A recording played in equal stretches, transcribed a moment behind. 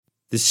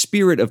The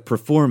spirit of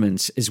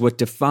performance is what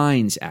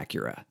defines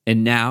Acura.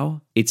 And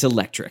now, it's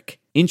electric.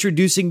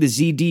 Introducing the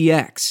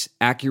ZDX,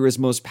 Acura's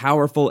most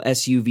powerful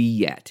SUV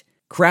yet.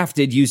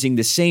 Crafted using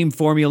the same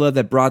formula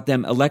that brought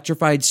them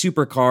electrified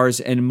supercars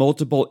and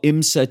multiple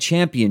IMSA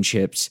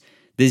championships,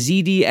 the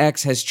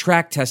ZDX has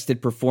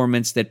track-tested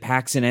performance that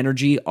packs an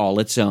energy all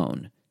its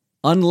own.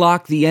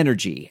 Unlock the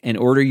energy and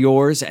order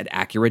yours at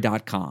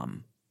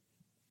Acura.com.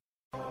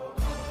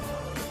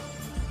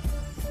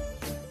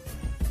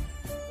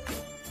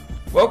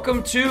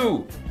 Welcome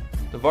to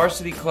the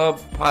Varsity Club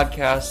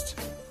podcast.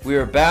 We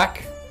are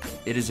back.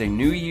 It is a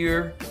new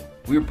year.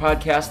 We are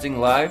podcasting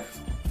live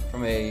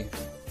from a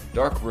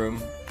dark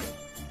room.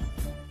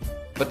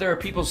 But there are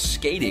people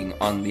skating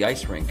on the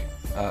ice rink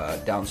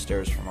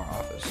downstairs from our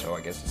office, so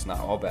I guess it's not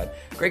all bad.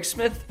 Greg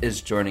Smith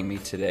is joining me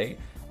today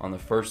on the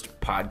first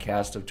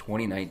podcast of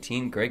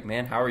 2019. Greg,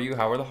 man, how are you?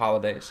 How are the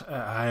holidays?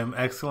 I am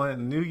excellent.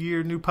 New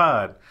year, new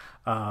pod.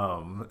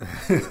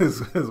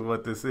 Is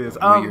what this is.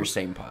 New Year's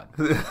same pod.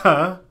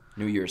 Huh?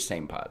 New Year's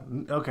same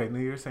pod. Okay, New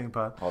Year's same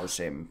pod. All the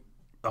same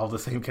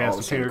cast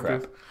of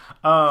characters.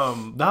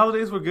 The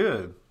holidays were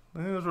good.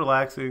 It was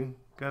relaxing.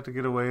 Got to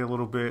get away a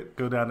little bit.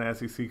 Go down to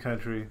SEC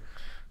country,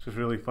 which was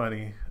really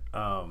funny.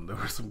 There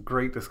were some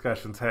great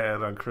discussions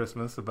had on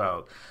Christmas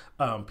about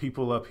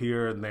people up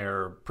here and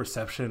their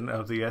perception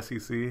of the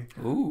SEC.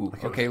 Ooh,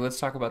 okay, let's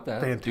talk about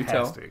that.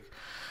 Fantastic.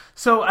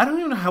 So I don't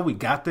even know how we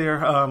got there.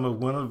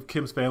 One of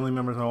Kim's family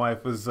members, my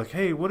wife, was like,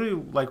 "Hey, what do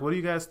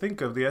you guys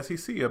think of the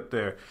SEC up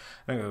there?"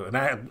 And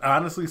I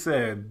honestly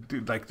said,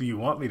 "Dude, do you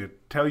want me to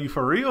tell you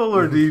for real,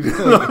 or do you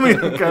want me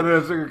to kind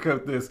of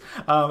sugarcoat this?"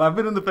 I've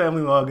been in the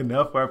family long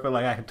enough where I feel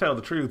like I can tell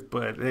the truth,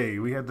 but hey,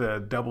 we had to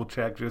double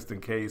check just in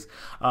case.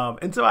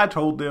 And so I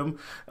told them,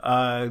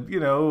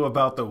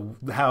 about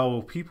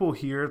how people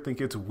here think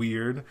it's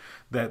weird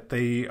that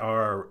they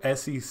are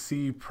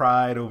SEC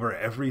pride over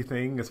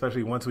everything,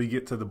 especially once we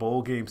get to the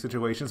bowl game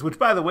situations, which,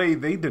 by the way,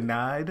 they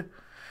denied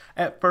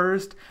at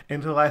first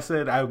until I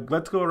said,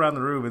 let's go around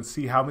the room and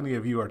see how many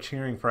of you are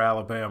cheering for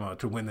Alabama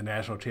to win the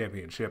national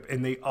championship.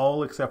 And they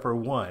all, except for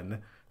one,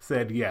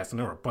 said yes. And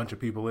there were a bunch of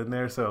people in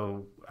there,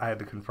 so I had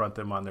to confront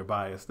them on their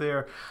bias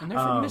there. And they're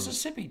from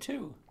Mississippi,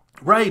 too.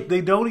 Right,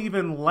 they don't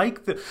even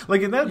like the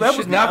and that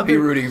should not be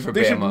rooting for Bama.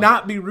 They should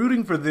not be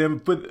rooting for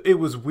them. But it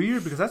was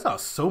weird because I saw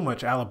so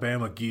much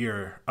Alabama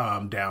gear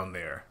down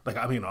there.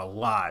 A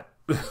lot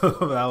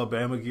of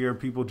Alabama gear,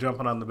 people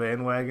jumping on the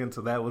bandwagon.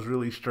 So that was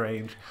really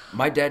strange.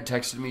 My dad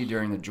texted me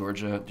during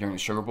the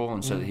Sugar Bowl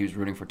and said that he was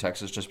rooting for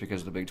Texas just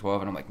because of the Big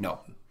 12, and I'm like, no.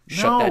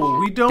 Shut that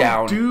we don't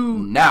down do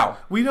now.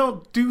 We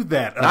don't do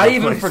that.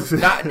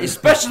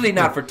 Especially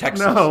not for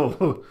Texas.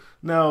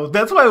 No.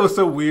 That's why it was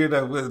so weird.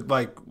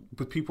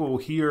 With people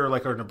here,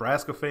 are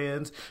Nebraska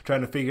fans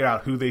trying to figure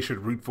out who they should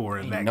root for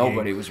in that game.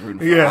 Nobody was rooting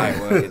for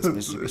Iowa against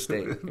Mississippi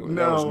State.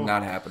 That was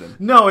not happening.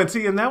 No, and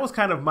that was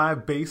kind of my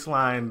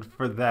baseline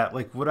for that.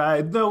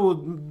 I know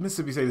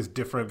Mississippi State is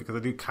different because I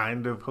do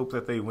kind of hope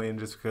that they win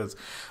just because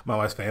my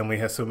wife's family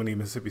has so many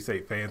Mississippi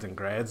State fans and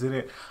grads in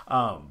it.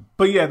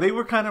 But yeah, they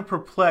were kind of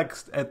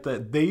perplexed at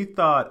they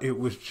thought it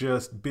was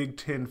just Big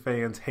Ten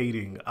fans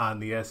hating on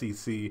the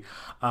SEC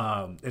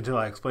until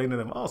I explained to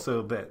them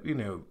also that,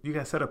 you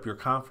guys set up your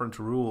conference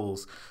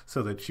rules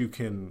so that you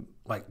can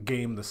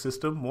game the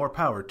system. More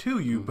power to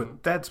you,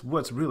 but that's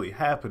what's really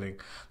happening.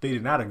 They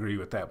did not agree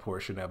with that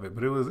portion of it,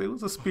 but it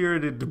was a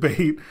spirited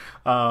debate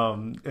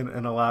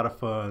and a lot of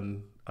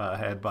fun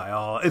had by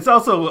all. It's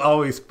also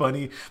always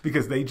funny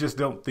because they just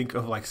don't think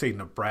of say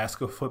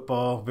Nebraska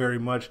football very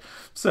much.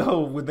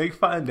 So when they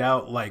find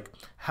out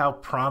how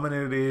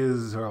prominent it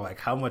is or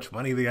how much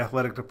money the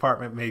athletic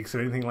department makes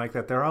or anything like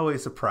that, they're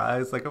always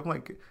surprised. I'm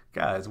like,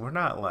 guys, we're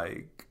not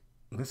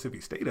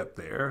Mississippi State up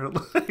there.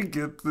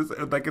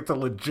 It's a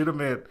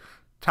legitimate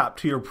top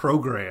tier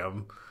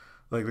program.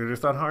 They're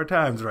just on hard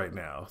times right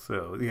now.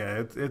 So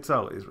yeah, it's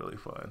always really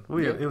fun.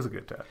 It was a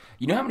good time.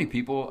 You know how many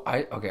people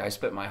I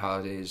spent my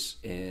holidays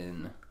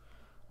in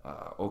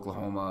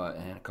Oklahoma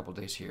and a couple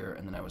days here,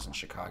 and then I was in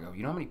Chicago.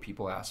 You know how many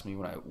people asked me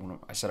when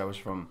I said I was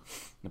from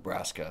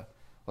Nebraska?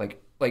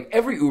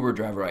 Every Uber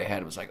driver I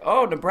had was like,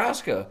 "Oh,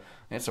 Nebraska."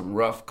 I had some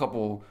rough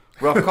couple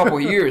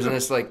years, and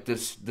it's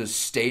the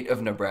state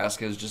of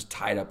Nebraska is just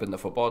tied up in the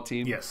football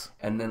team. Yes.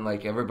 And then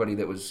everybody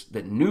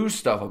that knew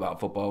stuff about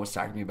football was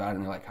talking to me about it,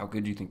 and they're like, "How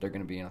good do you think they're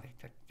going to be?" And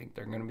I think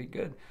they're going to be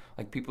good.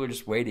 People are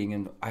just waiting.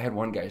 And I had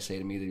one guy say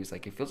to me that he was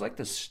like, "It feels like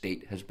the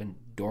state has been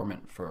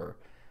dormant for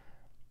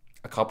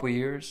a couple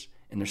years,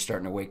 and they're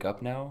starting to wake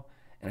up now."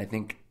 And I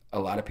think a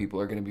lot of people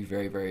are going to be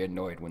very, very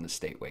annoyed when the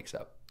state wakes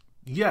up.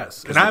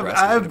 Yes, and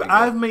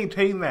I've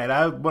maintained that.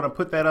 I want to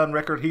put that on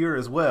record here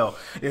as well,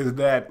 is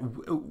that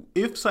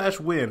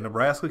if/when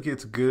Nebraska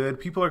gets good,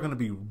 people are going to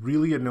be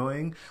really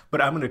annoying,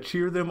 but I'm going to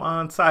cheer them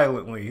on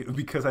silently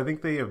because I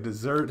think they will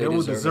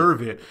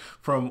deserve it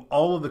from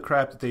all of the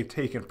crap that they've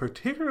taken,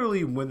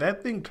 particularly when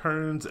that thing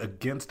turns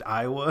against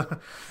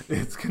Iowa.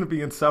 It's going to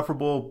be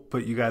insufferable,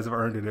 but you guys have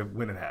earned it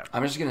when it happens.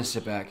 I'm just going to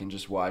sit back and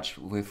just watch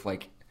with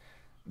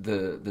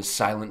the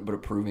silent but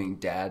approving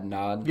dad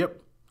nod.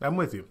 Yep, I'm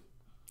with you.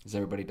 as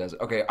everybody does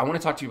it. Okay, I want to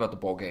talk to you about the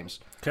bowl games.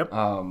 Yep.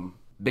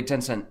 Big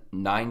Ten sent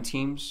 9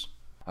 teams.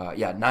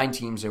 9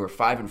 teams. They were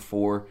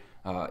 5-4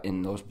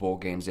 in those bowl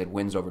games. They had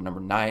wins over number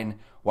 9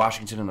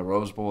 Washington in the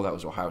Rose Bowl. That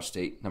was Ohio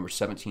State. Number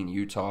 17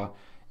 Utah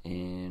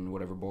in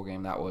whatever bowl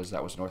game that was.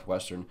 That was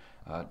Northwestern.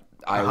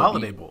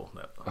 Holiday Bowl.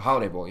 A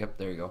Holiday Bowl. Yep,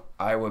 there you go.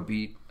 Iowa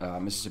beat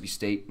Mississippi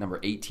State. Number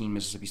 18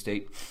 Mississippi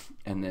State,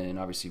 and then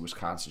obviously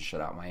Wisconsin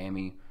shut out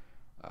Miami.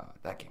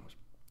 That game was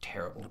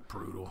terrible.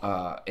 Brutal.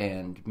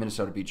 And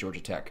Minnesota beat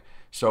Georgia Tech.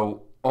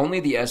 So only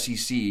the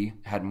SEC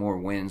had more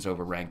wins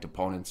over ranked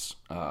opponents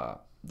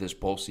this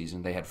bowl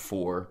season. They had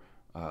 4.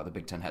 The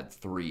Big Ten had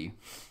 3.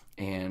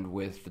 And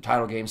with the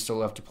title game still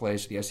left to play,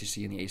 so the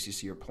SEC and the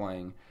ACC are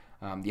playing.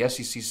 The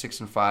SEC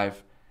 6-5.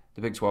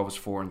 The Big 12 was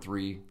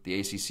 4-3. The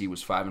ACC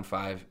was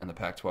 5-5, and the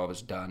Pac-12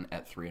 is done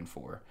at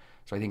 3-4.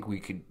 So I think we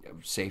could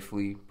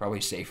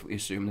probably safely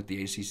assume that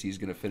the ACC is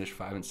going to finish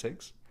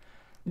 5-6.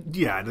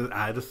 Yeah,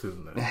 I'd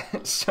assume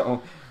that.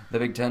 So the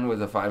Big Ten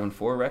with a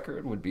 5-4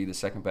 record would be the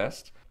second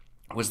best.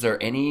 Was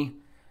there any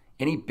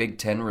Big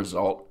Ten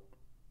result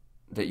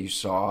that you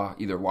saw,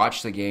 either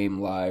watched the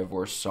game live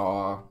or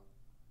saw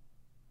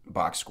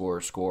box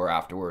score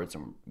afterwards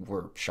and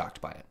were shocked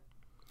by it?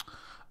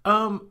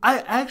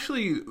 I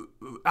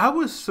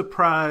was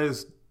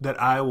surprised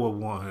that Iowa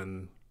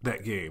won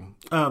that game.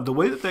 The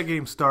way that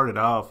game started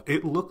off,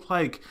 it looked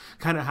like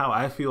kind of how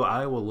I feel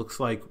Iowa looks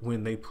like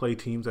when they play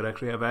teams that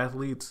actually have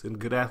athletes and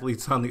good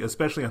athletes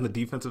especially on the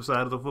defensive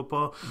side of the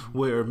football,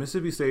 where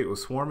Mississippi State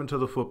was swarming to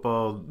the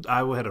football.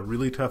 Iowa had a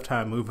really tough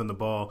time moving the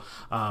ball,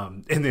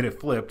 and then it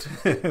flipped,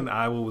 and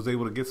Iowa was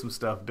able to get some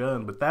stuff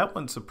done. But that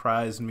one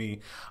surprised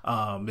me.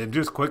 And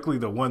just quickly,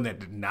 the one that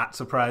did not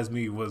surprise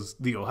me was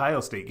the Ohio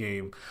State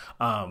game.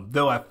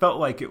 Though I felt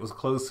like it was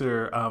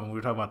closer, we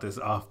were talking about this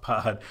off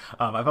pod,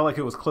 I felt like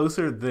it was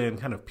closer than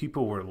kind of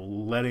people were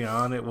letting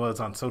on it was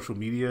on social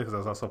media, because I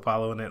was also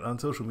following it on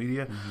social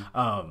media.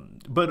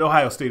 But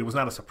Ohio State, it was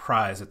not a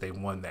surprise that they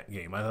won that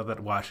game. I thought that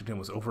Washington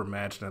was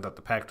overmatched, and I thought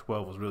the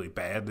Pac-12 was really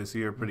bad this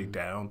year, pretty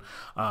down.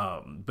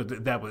 But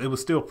it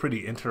was still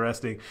pretty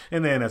interesting.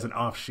 And then as an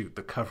offshoot,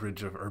 the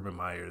coverage of Urban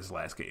Meyer's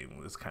last game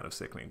was kind of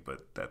sickening,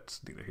 but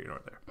that's neither here nor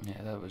there.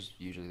 Yeah, that was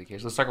usually the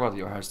case. Let's talk about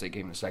the Ohio State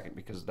game in a second,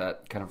 because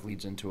that kind of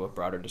leads into a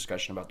broader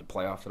discussion about the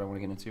playoff that I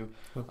want to get into.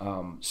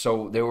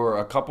 So there were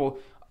a couple.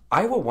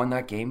 Iowa won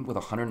that game with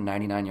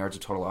 199 yards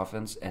of total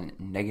offense and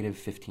negative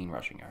 15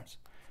 rushing yards.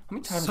 How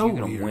many times are you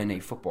going to win a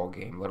football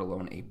game, let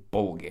alone a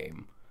bowl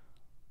game,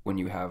 when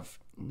you have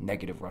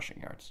negative rushing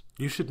yards?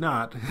 You should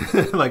not.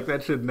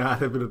 That should not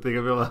have been a thing.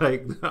 I feel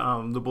like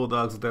the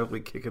Bulldogs are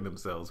definitely kicking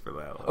themselves for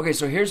that. Okay,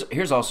 so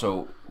here's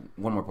also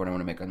one more point I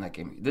want to make on that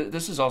game.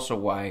 This is also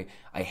why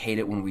I hate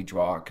it when we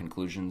draw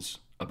conclusions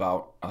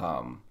about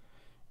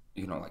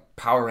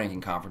power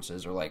ranking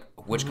conferences, or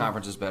which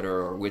conference is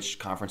better, or which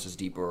conference is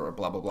deeper, or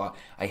blah blah blah.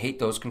 I hate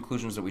those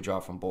conclusions that we draw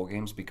from bowl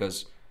games,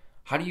 because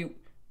how do you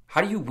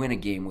win a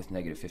game with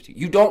negative 15?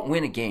 You don't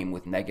win a game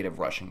with negative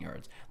rushing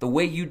yards. The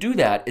way you do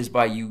that is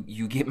by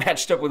you get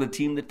matched up with a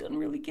team that doesn't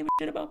really give a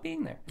shit about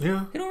being there.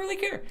 Yeah, they don't really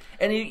care.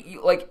 And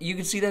you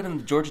can see that in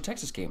the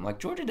Georgia-Texas game.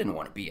 Georgia didn't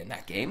want to be in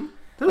that game.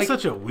 That was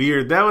such a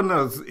weird. That one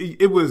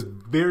it was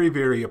very,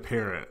 very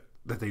apparent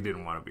that they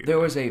didn't want to be there. There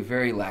was a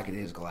very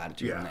lackadaisical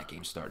attitude when that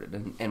game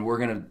started. And we're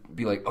going to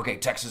be like, okay,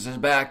 Texas is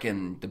back,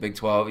 and the Big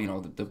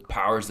 12, the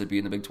powers that be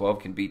in the Big 12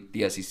 can beat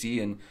the SEC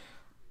and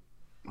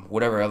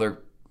whatever other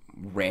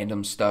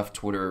random stuff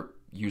Twitter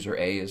user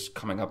A is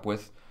coming up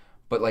with.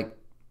 But,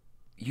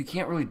 you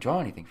can't really draw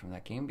anything from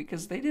that game,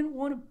 because they didn't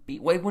want to be.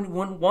 When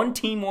one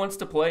team wants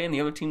to play and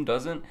the other team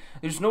doesn't,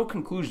 there's no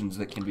conclusions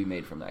that can be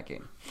made from that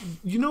game.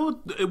 You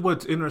know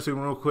what's interesting,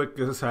 real quick,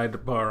 as a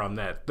sidebar on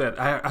that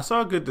I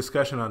saw a good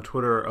discussion on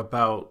Twitter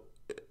about,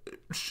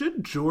 is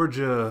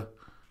Georgia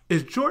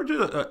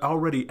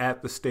already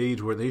at the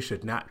stage where they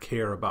should not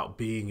care about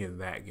being in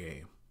that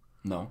game?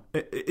 No.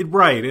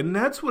 Right, and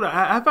that's what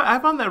I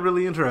found that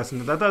really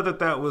interesting. I thought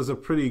that was a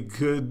pretty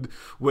good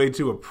way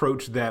to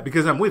approach that,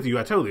 because I'm with you.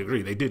 I totally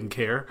agree. They didn't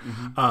care,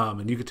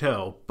 and you could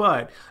tell.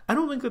 But I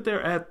don't think that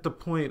they're at the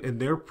point in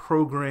their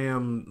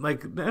program,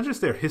 not just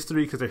their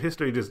history, because their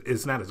history just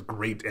is not as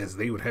great as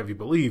they would have you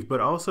believe, but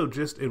also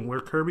just in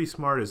where Kirby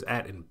Smart is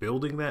at in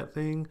building that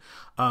thing.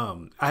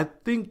 I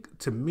think,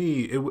 to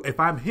me, if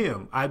I'm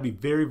him, I'd be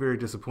very, very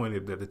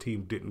disappointed that the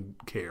team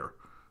didn't care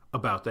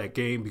about that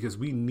game, because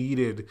we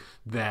needed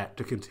that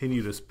to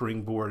continue to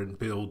springboard and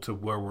build to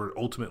where we're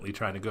ultimately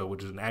trying to go,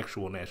 which is an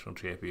actual national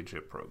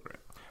championship program.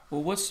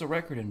 Well, what's the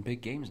record in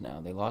big games now?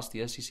 They lost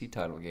the SEC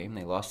title game.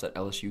 They lost that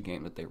LSU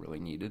game that they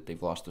really needed.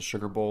 They've lost the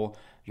Sugar Bowl.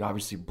 You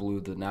obviously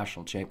blew the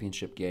national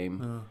championship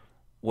game.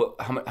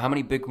 How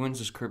many big wins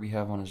does Kirby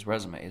have on his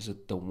resume? Is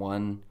it the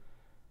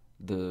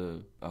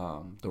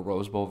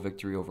Rose Bowl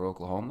victory over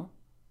Oklahoma?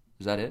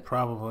 Is that it?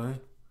 Probably.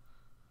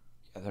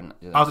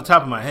 Yeah, off the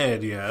top of my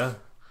head, yeah.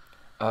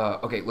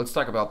 Okay, let's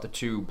talk about the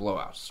 2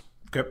 blowouts.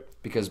 Okay.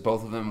 Because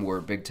both of them were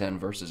Big Ten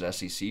versus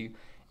SEC,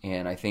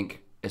 and I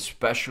think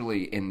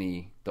especially in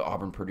the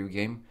Auburn-Purdue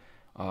game,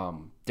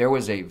 There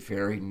was a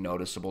very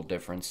noticeable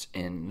difference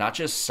in not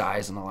just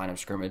size in the line of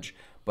scrimmage,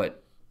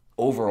 but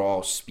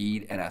overall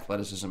speed and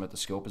athleticism at the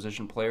skill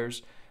position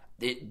players.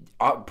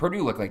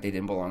 Purdue looked like they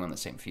didn't belong on the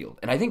same field.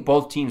 And I think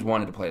both teams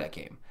wanted to play that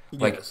game.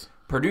 Like, Yes.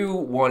 Purdue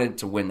wanted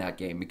to win that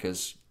game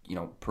because,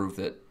 prove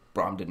that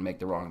Braum didn't make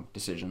the wrong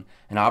decision.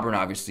 And Auburn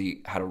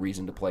obviously had a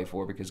reason to play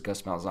for because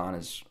Gus Malzahn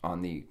is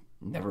on the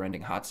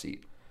never-ending hot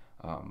seat.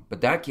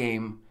 But that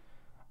game,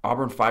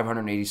 Auburn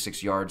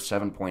 586 yards,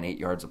 7.8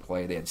 yards of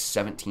play. They had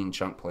 17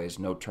 chunk plays,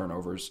 no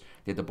turnovers.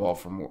 They had the ball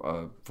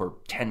for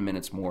 10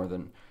 minutes more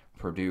than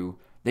Purdue.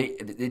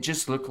 It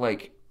just looked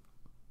like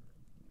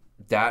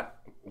that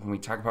when we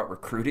talk about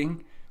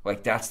recruiting,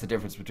 like that's the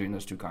difference between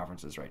those two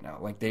conferences right now.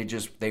 Like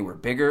they were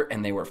bigger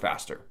and they were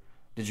faster.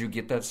 Did you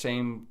get that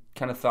same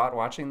kind of thought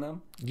watching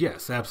them?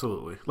 Yes,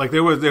 absolutely. Like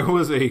there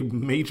was a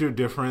major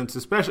difference,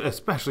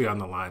 especially on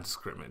the line of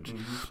scrimmage.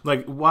 Mm-hmm.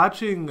 Like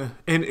watching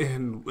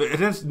and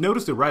I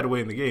noticed it right away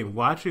in the game.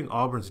 Watching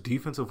Auburn's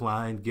defensive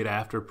line get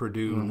after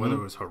Purdue, and whether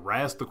it was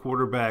harass the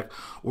quarterback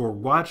or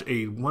watch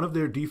one of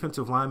their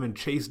defensive linemen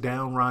chase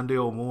down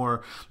Rondale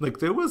Moore. Like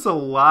there was a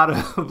lot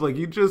of like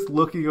you just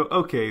looking.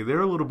 Okay,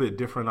 they're a little bit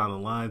different on the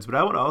lines, but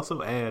I would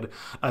also add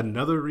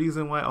another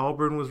reason why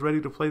Auburn was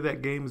ready to play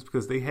that game is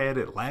because they had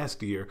it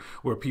last year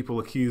where people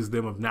accused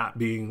them of not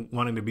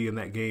wanting to be in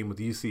that game with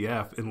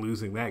UCF and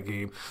losing that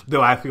game.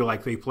 Though I feel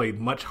like they played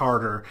much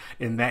harder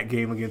in that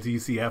game against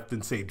UCF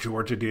than say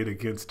Georgia did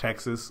against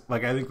Texas.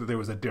 Like I think that there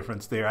was a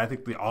difference there. I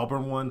think the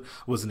Auburn one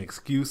was an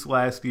excuse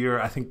last year.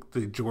 I think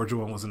the Georgia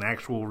one was an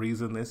actual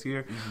reason this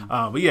year.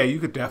 Mm-hmm. But yeah, you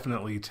could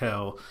definitely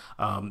tell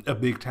a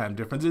big time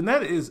difference. And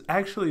that is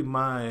actually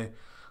my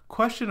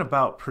question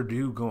about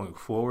Purdue going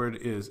forward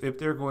is if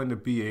they're going to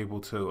be able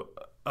to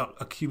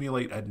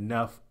accumulate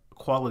enough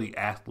quality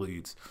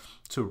athletes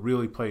to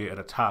really play at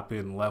a top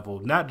end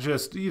level, not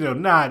just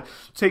not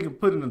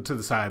putting them to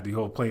the side the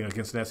whole playing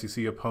against an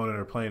SEC opponent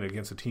or playing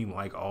against a team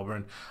like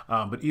Auburn,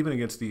 but even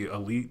against the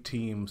elite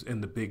teams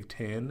in the Big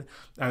Ten.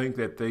 I think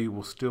that they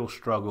will still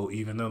struggle,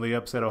 even though they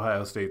upset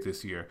Ohio State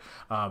this year.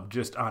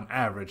 Just on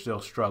average, they'll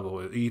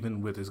struggle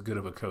even with as good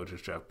of a coach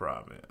as Jeff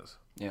Brom is.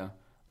 Yeah.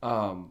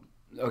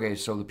 Okay,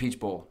 so the Peach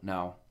Bowl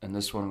now, and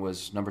this one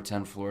was number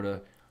 10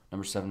 Florida,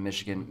 number 7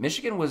 Michigan.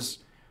 Michigan was.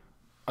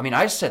 I mean,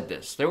 I said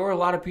this. There were a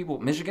lot of people.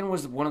 Michigan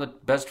was one of the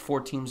best 4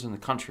 teams in the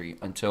country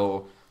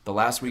until the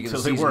last week of the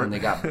season when they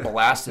got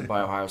blasted by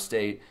Ohio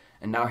State.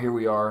 And now here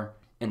we are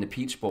in the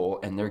Peach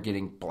Bowl, and they're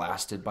getting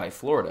blasted by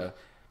Florida.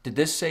 Did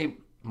this say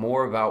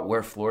more about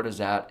where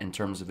Florida's at in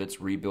terms of its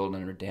rebuild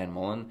under Dan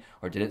Mullen?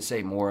 Or did it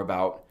say more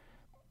about,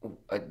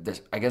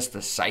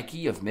 the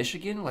psyche of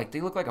Michigan? Like, they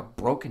look like a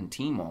broken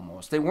team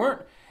almost.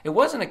 It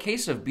wasn't a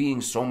case of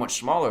being so much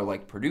smaller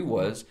like Purdue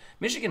was.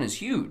 Michigan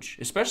is huge,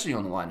 especially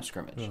on the line of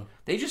scrimmage. Yeah.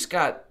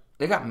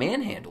 They got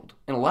manhandled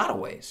in a lot of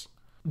ways.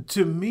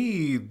 To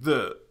me,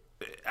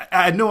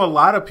 I know a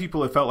lot of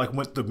people have felt like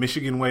went the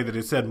Michigan way, that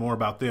it said more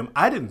about them.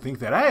 I didn't think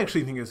that. I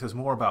actually think it says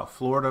more about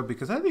Florida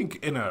because I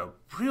think in a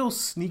real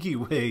sneaky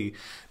way,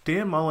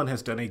 Dan Mullen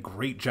has done a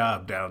great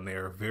job down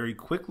there very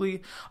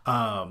quickly.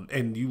 And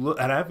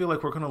I feel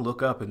like we're going to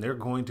look up and they're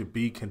going to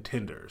be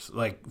contenders.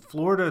 Like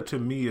Florida to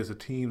me is a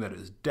team that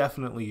is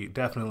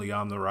definitely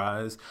on the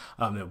rise,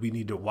 that we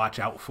need to watch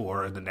out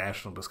for in the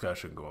national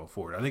discussion going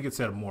forward. I think it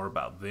said more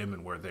about them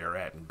and where they're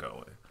at and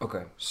going.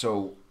 Okay.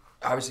 So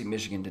obviously,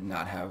 Michigan did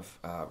not have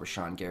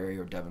Rashawn Gary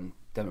or Devin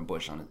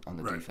Bush on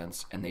the right.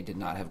 defense, and they did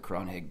not have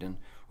Karan Higdon,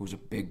 who's a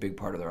big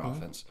part of their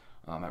offense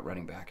at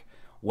running back.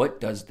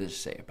 What does this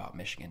say about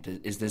Michigan?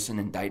 Is this an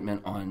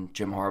indictment on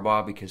Jim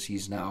Harbaugh because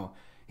he's now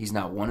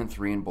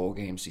 1-3 in bowl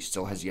games? He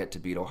still has yet to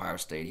beat Ohio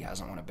State. He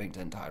hasn't won a Big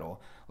Ten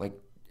title. Like,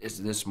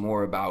 is this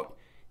more about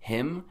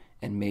him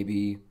and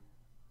maybe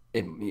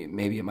it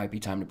might be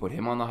time to put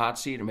him on the hot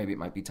seat, or maybe it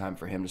might be time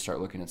for him to start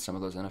looking at some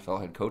of those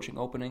NFL head coaching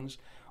openings?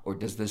 Or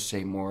does this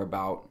say more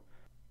about,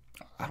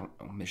 I don't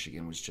know,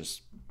 Michigan was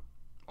just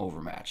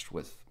overmatched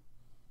with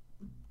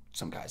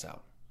some guys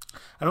out?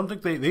 I don't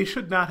think they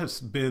should not have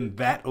been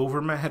that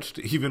overmatched,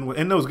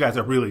 and those guys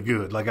are really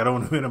good. Like, I don't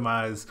want to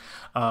minimize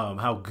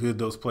how good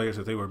those players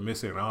that they were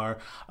missing are.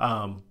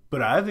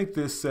 But I think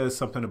this says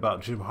something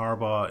about Jim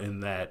Harbaugh in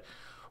that,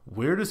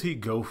 where does he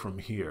go from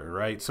here,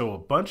 right? So a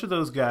bunch of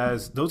those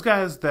guys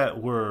that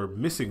were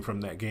missing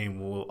from that game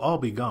will all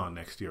be gone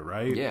next year,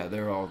 right? Yeah,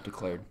 they're all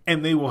declared.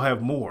 And they will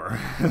have more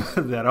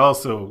that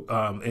also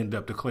end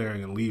up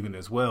declaring and leaving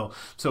as well.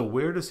 So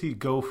where does he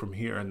go from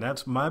here? And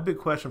that's my big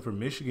question for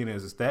Michigan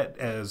is that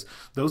as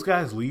those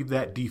guys leave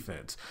that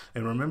defense,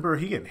 and remember,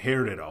 he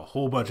inherited a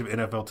whole bunch of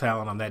NFL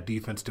talent on that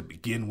defense to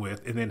begin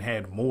with and then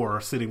had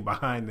more sitting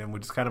behind them,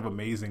 which is kind of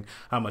amazing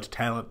how much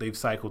talent they've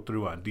cycled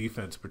through on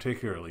defense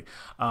particularly.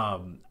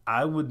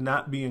 I would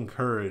not be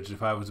encouraged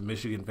if I was a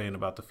Michigan fan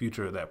about the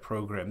future of that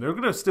program. They're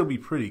going to still be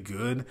pretty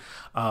good,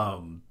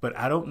 but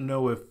I don't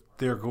know if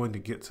they're going to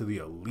get to the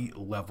elite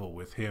level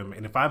with him.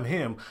 And if I'm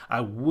him,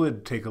 I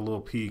would take a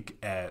little peek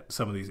at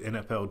some of these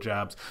NFL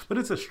jobs. But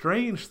it's a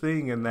strange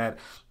thing in that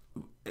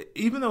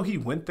even though he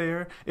went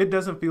there, it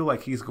doesn't feel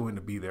like he's going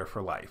to be there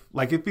for life.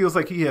 Like, it feels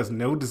like he has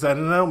no desire. I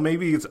don't know,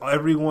 maybe it's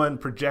everyone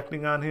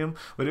projecting on him,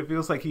 but it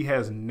feels like he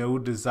has no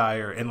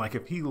desire. And, like,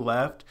 if he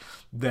left,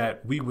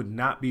 that we would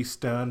not be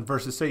stunned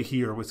versus, say,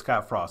 here with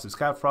Scott Frost. If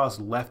Scott Frost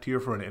left here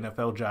for an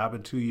NFL job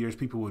in 2 years,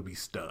 people would be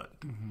stunned.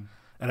 Mm-hmm.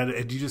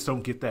 And you just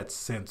don't get that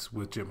sense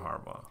with Jim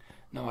Harbaugh.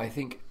 No, I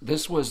think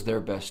this was their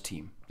best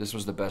team. This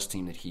was the best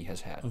team that he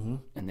has had. Mm-hmm.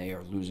 And they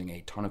are losing a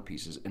ton of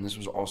pieces. And this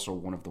was also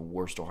one of the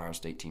worst Ohio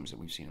State teams that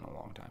we've seen in a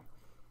long time.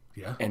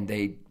 Yeah. And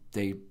they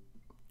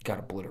got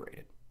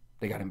obliterated.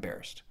 They got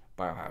embarrassed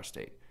by Ohio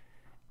State.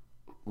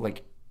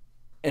 Like,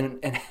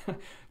 and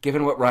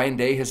given what Ryan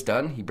Day has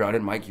done, he brought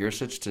in Mike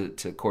Yurcich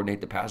to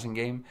coordinate the passing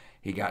game.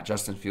 He got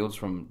Justin Fields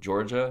from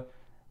Georgia.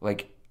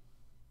 Like,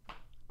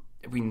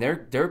 I mean,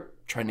 they're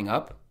trending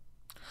up.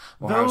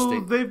 Though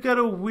they've got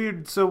a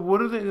weird. So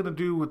what are they going to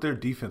do with their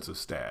defensive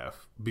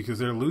staff? Because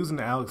they're losing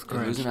Alex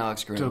Grinch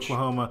to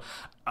Oklahoma.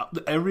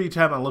 Every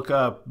time I look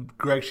up,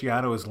 Greg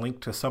Schiano is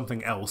linked to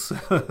something else.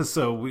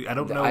 So I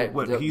don't know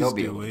what he's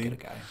doing.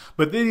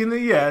 But then,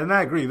 yeah, and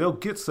I agree, they'll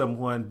get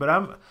someone. But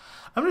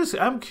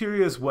I'm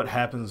curious what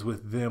happens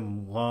with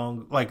them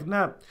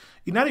not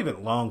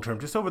even long term,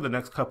 just over the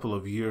next couple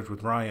of years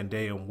with Ryan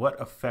Day and what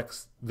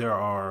effects there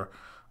are.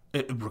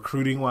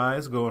 Recruiting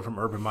wise, going from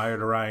Urban Meyer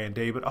to Ryan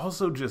Day, but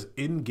also just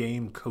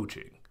in-game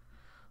coaching.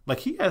 Like,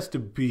 he has to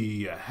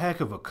be a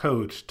heck of a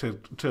coach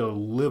to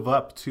live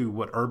up to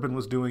what Urban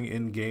was doing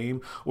in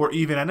game, or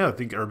even I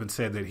think Urban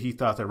said that he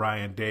thought that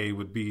Ryan Day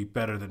would be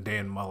better than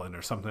Dan Mullen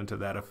or something to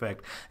that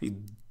effect.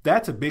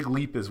 That's a big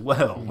leap as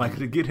well, mm-hmm. like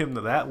to get him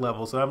to that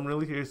level. So I'm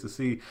really curious to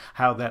see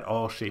how that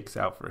all shakes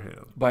out for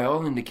him. By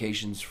all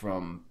indications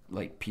from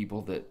like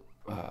people that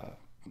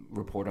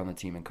report on the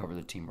team and cover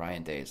the team,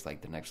 Ryan Day is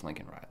like the next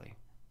Lincoln Riley.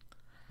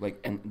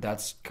 Like, and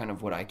that's kind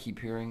of what I keep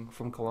hearing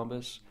from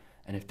Columbus.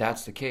 And if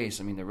that's the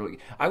case, I mean,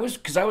 I was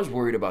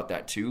worried about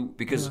that too,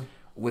 because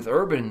with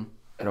Urban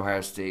at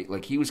Ohio State,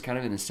 like, he was kind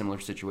of in a similar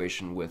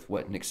situation with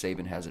what Nick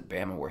Saban has at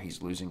Bama, where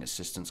he's losing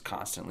assistants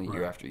constantly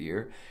year after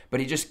year, but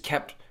he just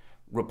kept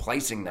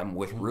replacing them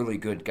with really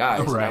good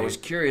guys. Right. And I was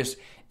curious,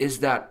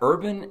 is that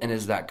Urban, and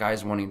is that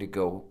guys wanting to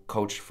go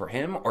coach for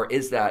him, or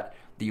is that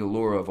the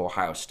allure of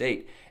Ohio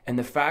State? And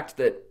the fact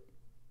that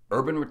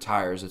Urban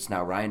retires, it's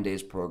now Ryan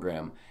Day's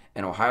program,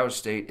 and Ohio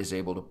State is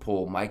able to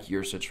pull Mike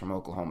Yurcich from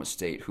Oklahoma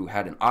State, who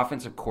had an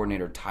offensive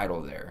coordinator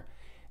title there.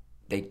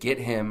 They get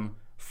him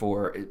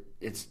for,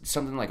 it's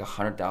something like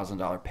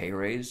 $100,000 pay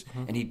raise,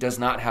 and he does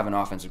not have an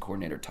offensive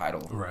coordinator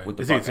title with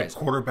the Buckeyes. It's a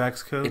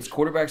quarterback's coach? It's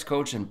quarterback's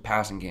coach and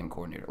passing game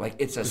coordinator. Like,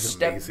 it's a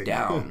step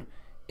down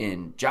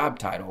in job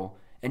title,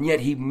 and yet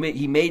he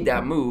made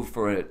that move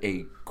for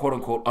a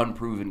quote-unquote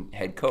unproven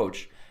head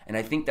coach. And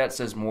I think that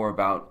says more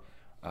about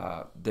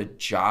the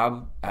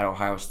job at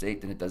Ohio State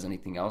than it does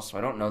anything else. So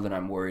I don't know that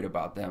I'm worried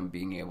about them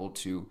being able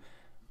to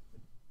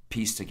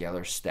piece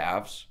together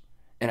staffs.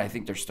 And I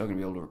think they're still going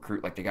to be able to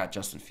recruit. Like, they got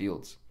Justin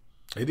Fields.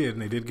 They did,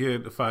 and they did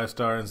get a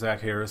 5-star in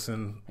Zach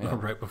Harrison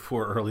right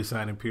before early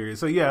signing period.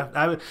 So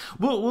yeah,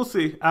 we'll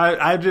see.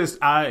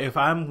 If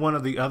I'm one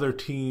of the other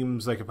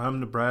teams, like if I'm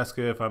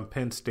Nebraska, if I'm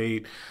Penn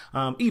State,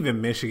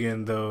 even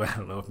Michigan, though I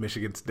don't know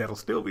if that'll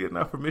still be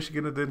enough for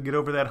Michigan to then get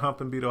over that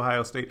hump and beat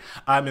Ohio State.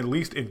 I'm at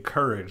least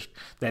encouraged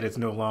that it's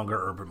no longer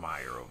Urban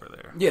Meyer over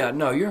there. Yeah,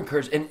 no, you're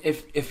encouraged, and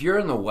if you're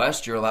in the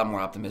West, you're a lot more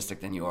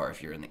optimistic than you are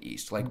if you're in the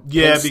East. Like,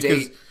 yeah, Penn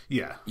State,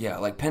 yeah,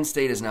 like Penn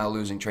State is now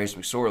losing Trace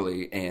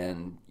McSorley,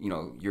 and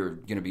you're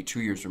going to be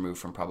 2 years removed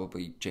from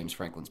probably James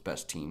Franklin's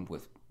best team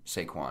with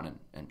Saquon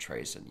and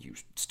Trace, and you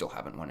still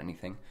haven't won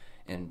anything.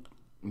 And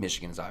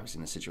Michigan is obviously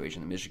in the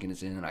situation that Michigan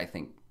is in, and I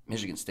think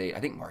Michigan State, I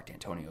think Mark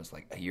D'Antonio is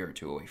like a year or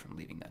two away from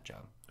leaving that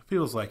job.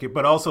 Feels like it.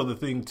 But also the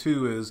thing,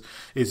 too, is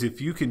if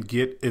you can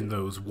get in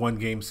those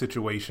one-game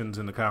situations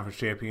in the conference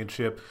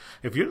championship,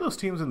 if you're those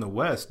teams in the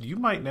West, you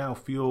might now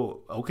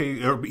feel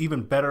okay or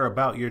even better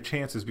about your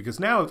chances, because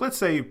now, let's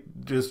say,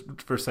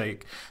 just for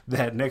sake,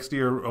 that next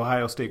year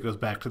Ohio State goes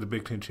back to the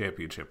Big Ten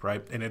championship,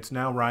 right? And it's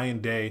now Ryan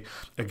Day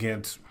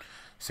against,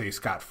 say,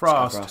 Scott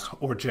Frost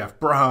or Jeff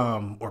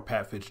Brom or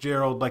Pat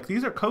Fitzgerald. Like,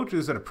 these are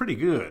coaches that are pretty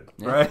good,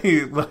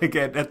 right? Like,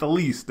 at the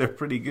least, they're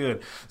pretty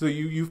good. So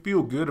you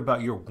feel good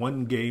about your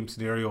one-game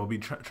scenario, be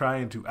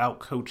trying to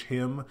out-coach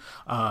him,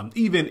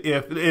 even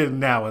if,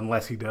 and now,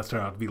 unless he does turn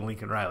out to be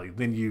Lincoln Riley,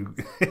 then you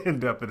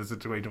end up in a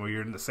situation where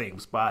you're in the same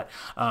spot.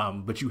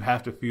 But you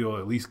have to feel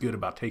at least good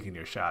about taking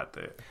your shot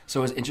there.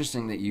 So it's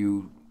interesting that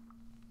you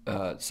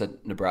said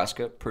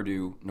Nebraska,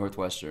 Purdue,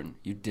 Northwestern.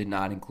 You did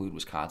not include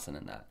Wisconsin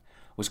in that.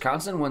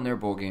 Wisconsin won their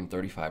bowl game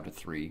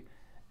 35-3,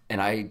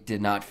 and I did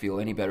not feel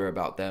any better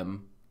about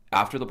them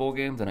after the bowl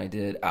game than I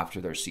did after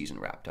their season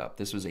wrapped up.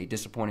 This was a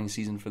disappointing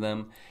season for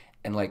them,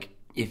 and like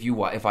I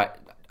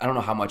don't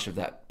know how much of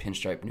that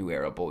Pinstripe New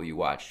Era Bowl you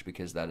watched,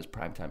 because that is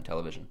primetime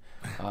television,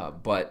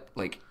 but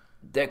like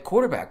that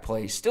quarterback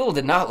play still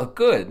did not look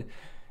good.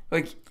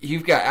 Like,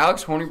 you've got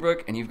Alex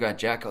Hornibrook and you've got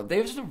Jacko.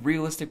 There's a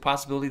realistic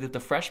possibility that the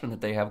freshman that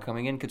they have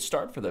coming in could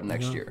start for them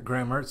next year.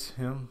 Graham Mertz,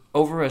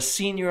 over a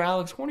senior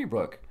Alex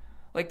Hornibrook.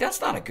 Like,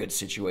 that's not a good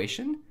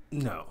situation.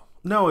 No.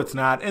 No, it's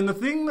not. And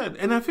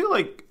I feel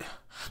like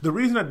the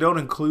reason I don't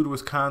include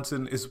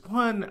Wisconsin is,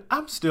 one,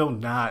 I'm still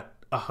not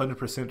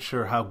 100%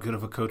 sure how good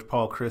of a coach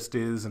Paul Chryst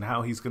is and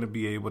how he's going to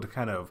be able to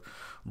kind of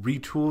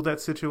retool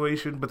that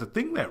situation. But the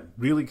thing that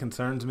really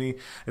concerns me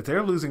is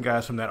they're losing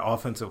guys from that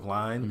offensive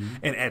line.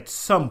 And at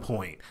some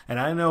point, and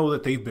I know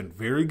that they've been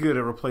very good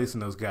at replacing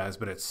those guys,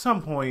 but at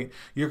some point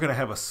you're going to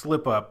have a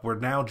slip up where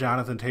now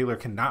Jonathan Taylor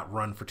cannot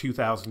run for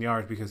 2,000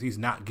 yards because he's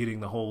not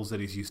getting the holes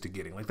that he's used to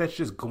getting. Like, that's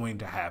just going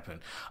to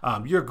happen.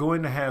 You're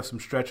going to have some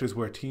stretches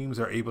where teams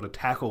are able to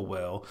tackle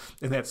well,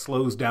 and that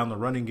slows down the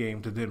running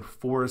game to then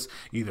force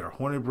either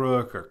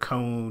Hornibrook or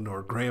Cone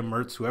or Graham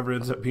Mertz, whoever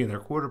ends up being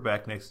their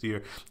quarterback next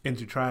year,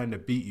 into trying to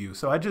beat you.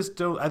 So I just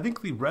don't. I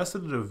think the rest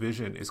of the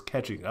division is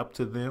catching up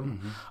to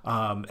them.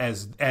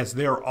 As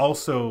they're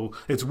also.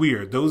 It's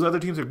weird. Those other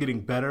teams are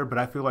getting better, but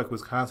I feel like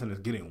Wisconsin is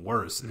getting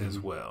worse as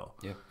well.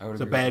 Yeah, I would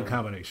it's a agree bad with that.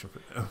 combination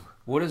for them.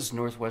 What does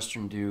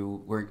Northwestern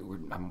do?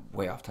 I'm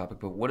way off topic,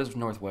 but what does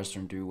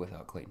Northwestern do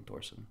without Clayton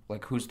Thorson?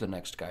 Like, who's the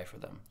next guy for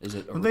them? Is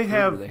it a recruit,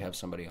 or do they have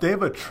somebody else?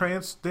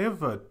 They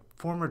have a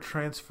former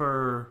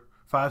transfer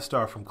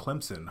 5-star from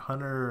Clemson,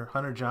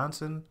 Hunter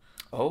Johnson.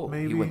 Oh,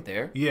 maybe he went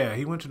there? Yeah,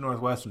 he went to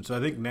Northwestern. So I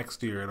think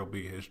next year it'll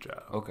be his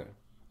job. Okay.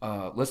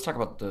 Let's talk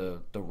about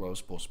the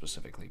Rose Bowl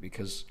specifically,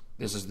 because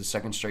this is the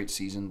second straight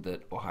season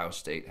that Ohio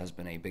State has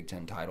been a Big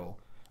Ten title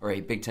or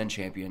a Big Ten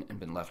champion and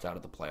been left out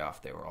of the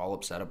playoff. They were all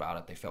upset about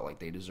it. They felt like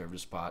they deserved a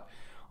spot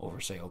over,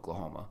 say,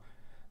 Oklahoma.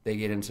 They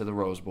get into the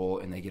Rose Bowl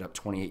and they get up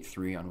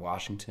 28-3 on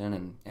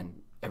Washington,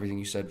 and everything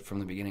you said from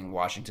the beginning,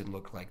 Washington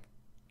looked like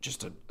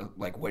just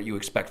like what you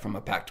expect from a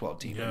Pac-12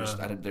 team. Yeah.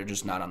 They're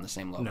just not on the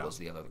same level as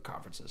the other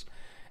conferences.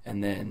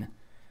 And then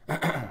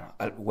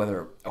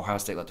whether Ohio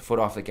State let the foot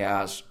off the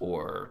gas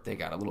or they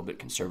got a little bit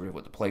conservative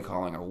with the play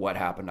calling or what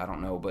happened, I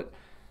don't know. But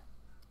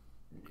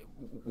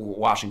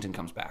Washington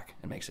comes back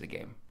and makes it a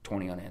game,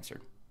 20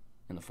 unanswered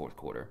in the fourth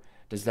quarter.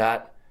 Does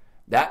that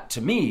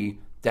to me,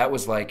 that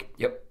was like,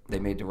 yep, they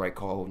made the right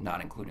call, not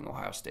including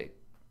Ohio State.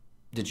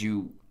 Did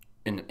you,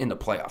 in the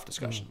playoff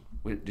discussion,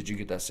 did you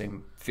get that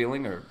same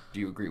feeling, or do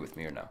you agree with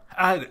me or no?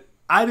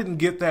 I didn't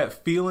get that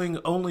feeling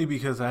only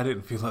because I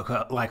didn't feel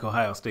like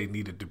Ohio State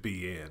needed to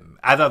be in.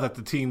 I thought that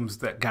the teams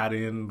that got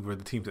in were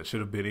the teams that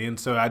should have been in,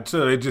 so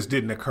it just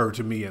didn't occur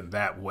to me in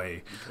that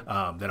way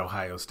that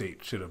Ohio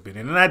State should have been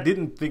in. And I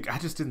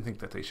just didn't think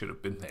that they should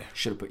have been there.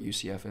 Should have put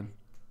UCF in.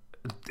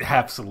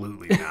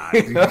 Absolutely not.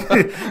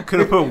 Could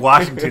have put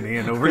Washington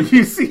in over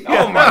UCF.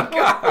 Oh my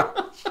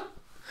God.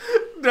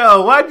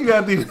 No, why'd you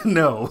have to even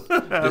know?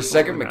 The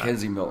second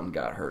Mackenzie Milton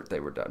got hurt, they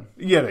were done.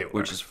 Yeah, they were.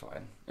 Which is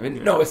fine. I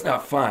mean, no, it's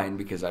not fine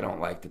because I don't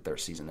like that their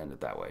season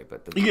ended that way.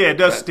 But it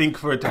does stink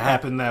for it to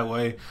happen that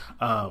way.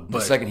 But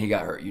the second he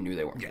got hurt, you knew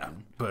they weren't yeah,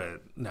 getting.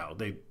 but no,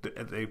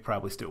 they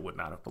probably still would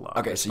not have belonged.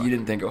 Okay, so you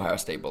didn't think Ohio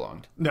State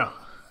belonged? No,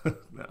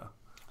 no.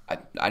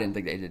 I didn't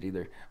think they did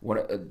either. One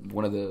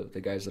of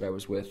the guys that I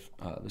was with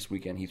this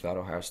weekend, he thought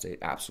Ohio State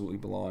absolutely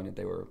belonged, and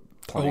they were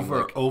playing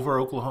over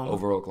Oklahoma.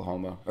 Over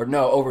Oklahoma, or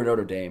no, over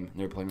Notre Dame.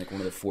 They were playing like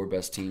one of the 4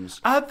 best teams.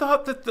 I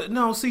thought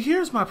that see,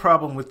 here's my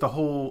problem with the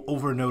whole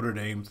over Notre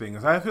Dame thing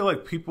is I feel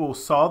like people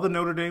saw the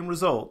Notre Dame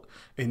result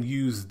and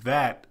used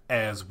that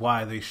as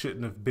why they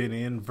shouldn't have been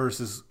in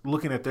versus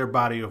looking at their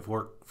body of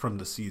work from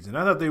the season.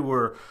 I thought they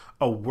were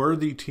a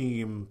worthy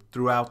team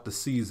throughout the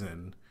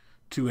season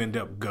to end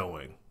up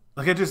going.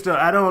 Like,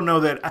 I don't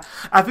know that.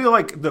 I feel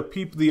like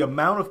the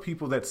amount of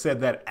people that said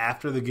that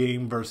after the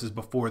game versus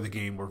before the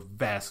game were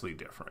vastly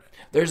different.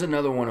 There's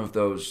another one of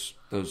those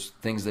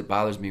things that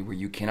bothers me where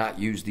you cannot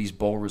use these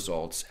bowl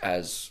results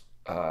as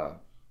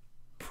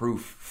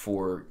proof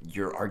for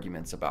your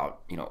arguments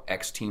about,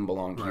 X team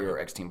belonged here or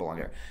X team belonged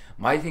there.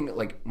 My thing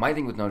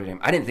with Notre Dame,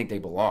 I didn't think they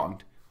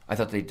belonged. I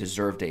thought they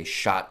deserved a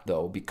shot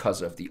though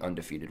because of the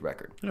undefeated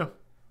record. Yeah,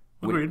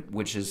 agreed.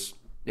 Which is.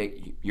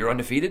 You're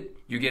undefeated,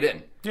 you get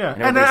in. Yeah,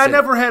 and I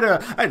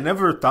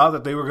never thought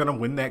that they were going to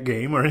win that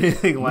game or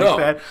anything like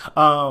that.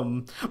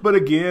 But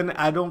again,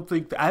 I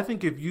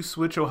think if you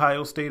switch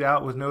Ohio State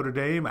out with Notre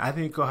Dame, I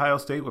think Ohio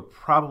State would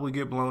probably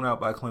get blown out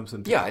by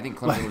Clemson too. Yeah, I think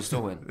Clemson would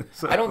still win.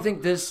 I don't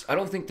think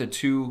the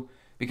two,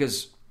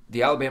 because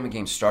the Alabama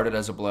game started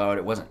as a blowout.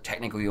 It wasn't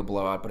technically a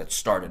blowout, but it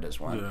started as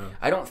one. Yeah.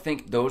 I don't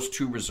think those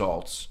two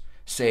results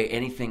say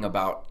anything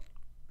about,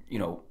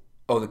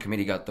 the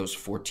committee got those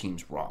 4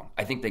 teams wrong.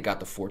 I think they got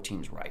the 4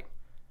 teams right.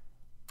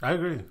 I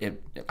agree.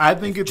 I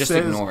think it just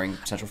says, ignoring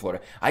Central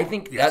Florida. I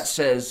think that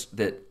says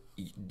that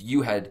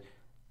you had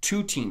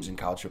 2 teams in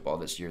college football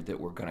this year that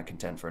were going to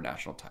contend for a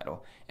national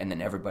title, and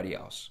then everybody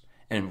else.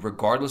 And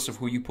regardless of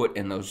who you put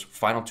in those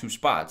final 2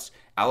 spots,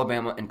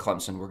 Alabama and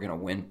Clemson were going to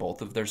win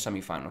both of their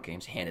semifinal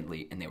games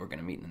handedly, and they were going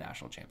to meet in the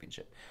national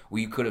championship.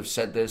 You could have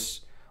said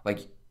this,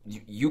 like.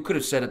 You could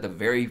have said at the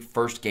very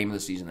first game of the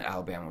season that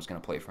Alabama was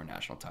going to play for a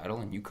national title,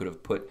 and you could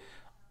have put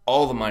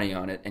all the money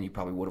on it, and you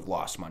probably would have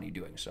lost money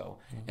doing so.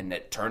 Mm-hmm. And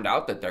it turned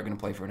out that they're going to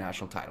play for a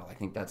national title. I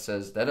think that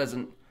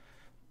doesn't,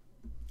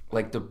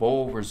 like the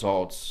bowl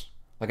results,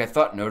 like I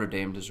thought Notre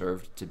Dame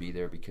deserved to be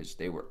there because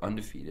they were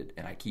undefeated,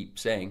 and I keep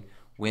saying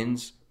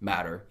wins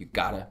matter. You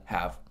got to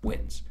have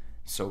wins.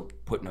 so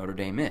put Notre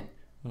Dame in.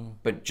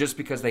 But just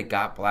because they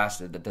got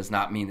blasted, that does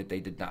not mean that they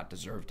did not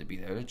deserve to be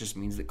there. It just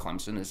means that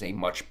Clemson is a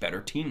much better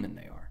team than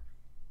they are.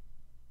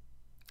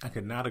 I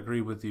could not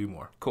agree with you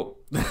more. Cool.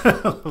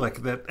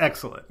 Like that.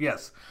 Excellent.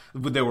 Yes.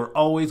 But there were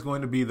always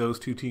going to be those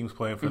two teams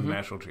playing for the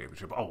national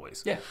championship.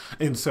 Always. Yeah.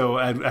 And so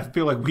I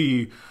feel like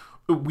we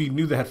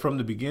knew that from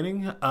the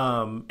beginning.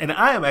 And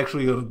I am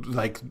actually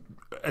like,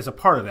 as a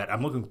part of that,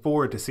 I'm looking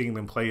forward to seeing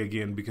them play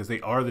again because they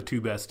are the two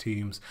best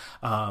teams.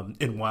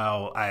 And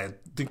while I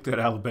think that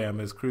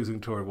Alabama is cruising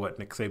toward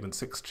Nick Saban's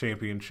sixth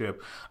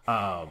championship,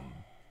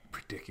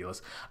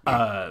 ridiculous.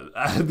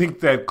 I think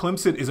that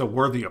Clemson is a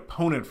worthy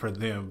opponent for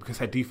them because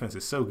that defense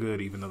is so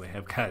good, even though they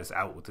have guys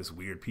out with this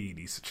weird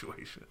PED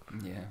situation.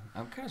 Yeah,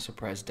 I'm kind of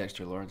surprised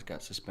Dexter Lawrence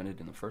got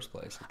suspended in the first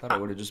place. I thought it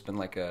would have just been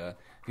like you're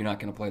not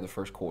going to play the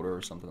first quarter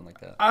or something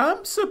like that.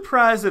 I'm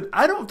surprised that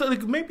I don't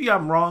think, maybe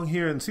I'm wrong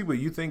here and see what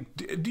you think.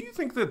 Do you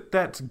think that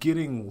that's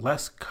getting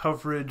less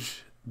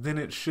coverage than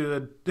it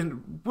should?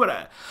 Then what?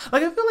 I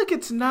feel like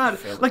it's not.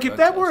 Like if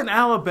that were an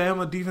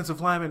Alabama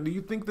defensive lineman, do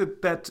you think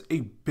that that's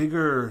a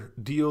bigger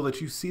deal that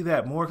you see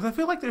that more? Because I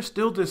feel like there's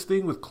still this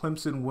thing with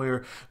Clemson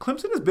where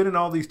Clemson has been in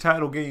all these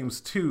title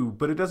games too,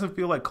 but it doesn't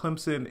feel like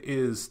Clemson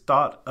is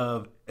thought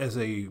of as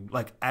a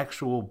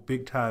actual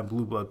big time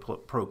blue blood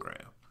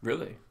program.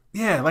 Really?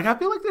 Yeah, I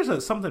feel like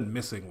there's something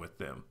missing with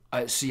them.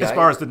 As far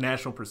far as the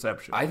national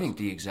perception. I think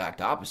the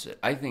exact opposite.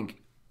 I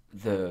think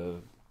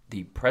the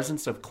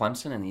presence of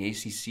Clemson in the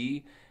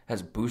ACC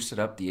has boosted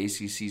up the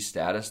ACC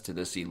status to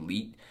this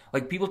elite.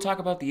 Like, people talk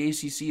about the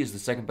ACC as the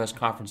second best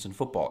conference in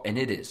football, and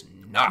it is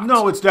not.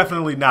 No, it's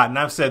definitely not, and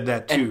I've said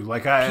that too.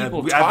 I've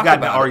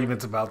gotten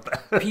arguments about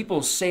that.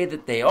 People say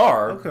that they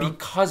are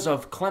because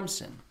of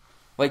Clemson.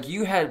 Like,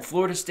 you had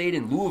Florida State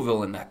and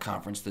Louisville in that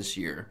conference this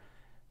year.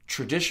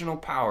 Traditional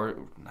power,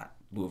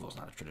 Louisville's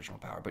not a traditional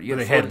power, but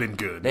they had been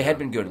good. They had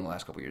been good in the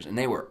last couple of years, and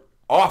they were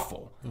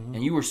awful.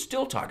 And you were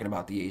still talking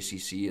about the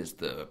ACC as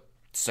the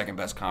second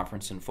best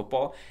conference in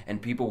football,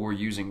 and people were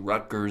using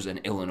Rutgers and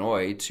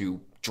Illinois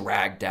to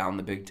drag down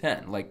the Big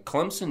Ten. Like,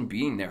 Clemson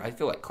being there, I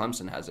feel like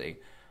Clemson has a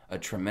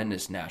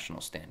tremendous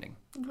national standing.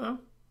 Okay.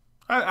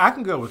 I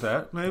can go with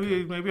that.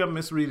 Maybe I'm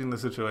misreading the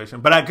situation,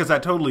 but because I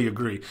totally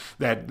agree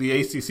that the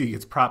ACC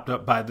gets propped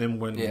up by them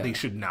when they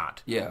should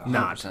not. Yeah, 100%.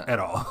 Not at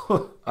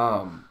all.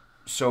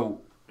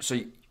 So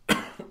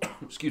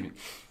excuse me.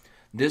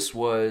 This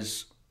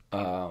was,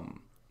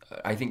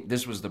 I think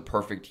this was the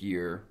perfect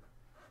year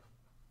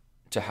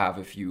to have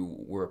if you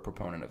were a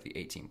proponent of the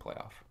 18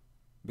 playoff,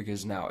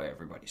 because now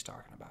everybody's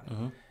talking about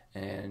it,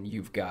 and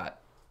you've got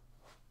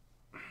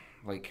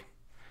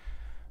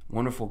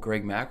wonderful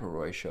Greg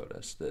McElroy showed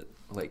us that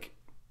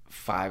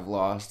 5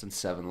 lost and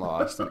 7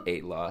 lost and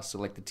 8 lost. So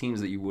the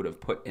teams that you would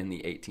have put in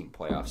the 18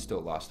 playoffs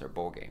still lost their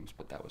bowl games,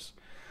 but that was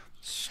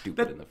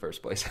stupid in the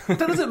first place. That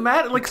doesn't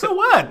matter. So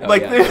what?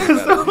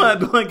 So what?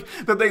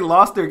 That they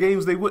lost their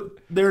games.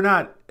 They're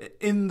not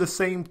in the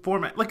same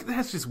format.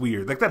 That's just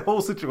weird. That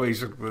whole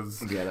situation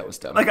was. Yeah, that was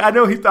dumb. I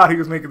know he thought he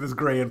was making this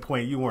grand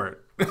point. You weren't.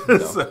 No.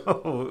 So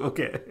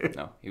okay.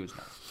 No, he was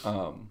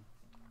not.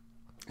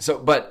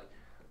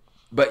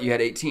 But you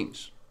had 8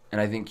 teams, and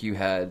I think you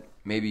had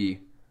maybe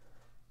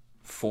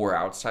 4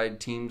 outside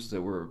teams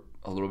that were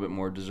a little bit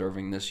more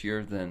deserving this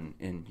year than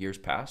in years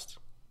past.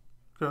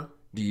 Okay.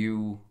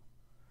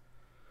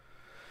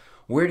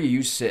 Where do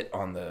you sit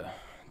on the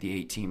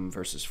 8-team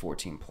versus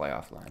 4-team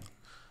playoff line?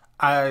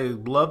 I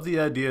love the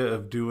idea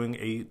of doing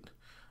 8.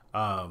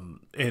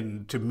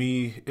 And to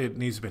me, it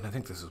needs to be, and I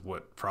think this is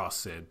what Frost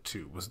said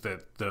too, was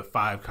that the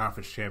 5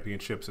 conference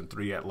championships and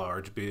 3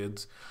 at-large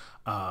bids.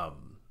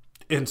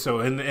 And so,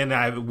 and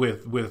I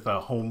with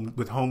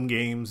home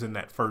games in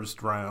that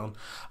first round,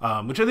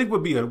 which I think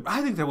would be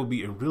that would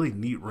be a really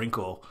neat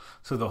wrinkle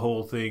to the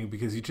whole thing,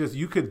 because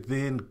you could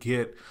then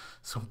get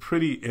some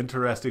pretty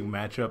interesting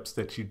matchups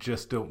that you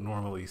just don't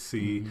normally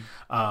see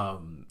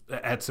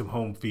at some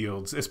home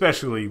fields,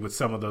 especially with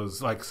some of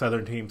those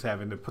Southern teams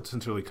having to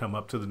potentially come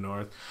up to the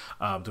north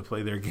to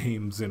play their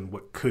games in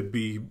what could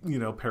be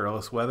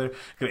perilous weather.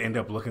 Could end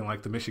up looking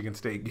like the Michigan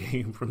State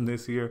game from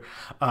this year,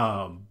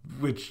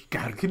 which,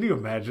 God, can you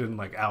imagine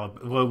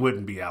Alabama? Well, it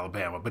wouldn't be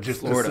Alabama, but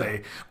just Florida. To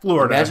say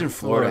Florida. Imagine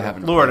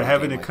Florida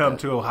having to come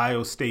to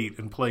Ohio State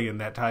and play in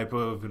that type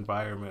of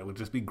environment would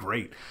just be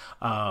great.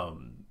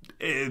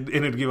 And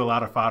it'd give a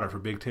lot of fodder for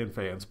Big Ten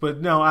fans. But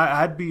no,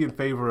 I'd be in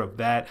favor of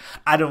that.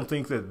 I don't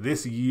think that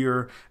this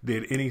year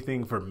did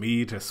anything for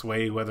me to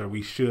sway whether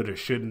we should or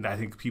shouldn't. I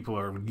think people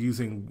are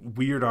using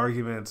weird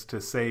arguments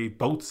to say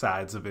both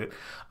sides of it.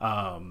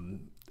 I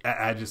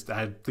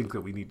think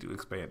that we need to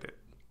expand it.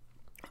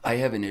 I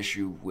have an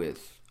issue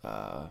with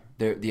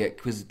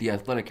because the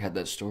Athletic had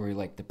that story,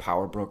 the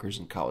power brokers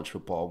in college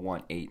football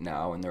want 8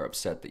 now, and they're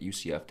upset that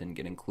UCF didn't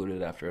get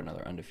included after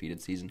another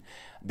undefeated season.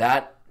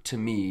 That, to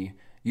me,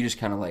 you just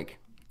kind of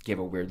gave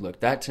a weird look.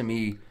 That, to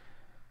me,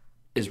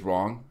 is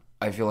wrong.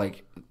 I feel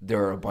like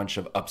there are a bunch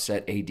of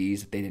upset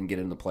ADs that they didn't get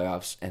in the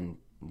playoffs, and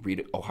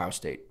read Ohio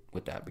State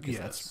with that,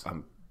 because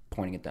I'm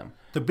pointing at them.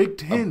 The Big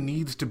Ten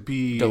needs to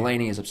be...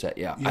 Delaney is upset,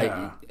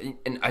 yeah.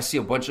 I see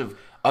a bunch of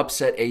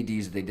upset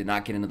ADs that they did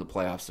not get into the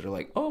playoffs that are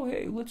like, oh,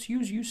 hey, let's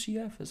use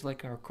UCF as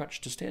like our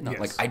crutch to stand on.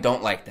 Yes. Like, I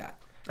don't like that.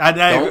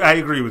 I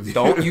agree with you.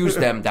 Don't use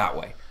them that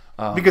way.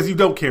 Because you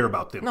don't care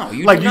about them. No,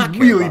 you like do not you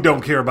care really about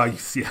don't care about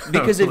UCF.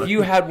 Because if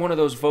you had one of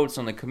those votes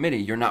on the committee,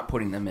 you're not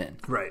putting them in.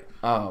 Right.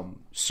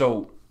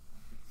 So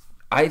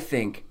I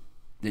think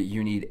that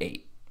you need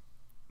 8.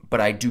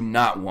 But I do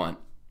not want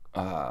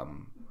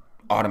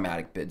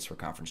automatic bids for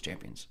conference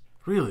champions.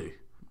 Really?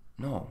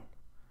 No.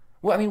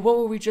 Well, I mean, what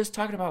were we just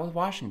talking about with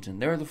Washington?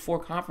 There are the 4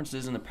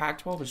 conferences, and the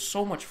Pac-12 is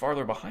so much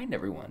farther behind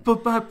everyone.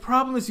 But my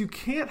problem is you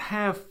can't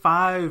have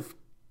 5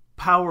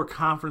 power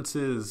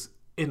conferences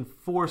in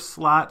 4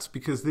 slots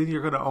because then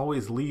you're going to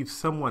always leave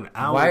someone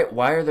out.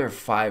 Why are there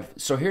 5?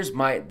 So here's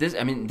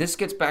this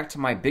gets back to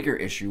my bigger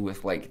issue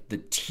with like the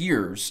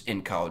tiers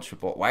in college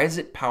football. Why is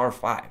it Power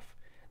 5?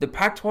 The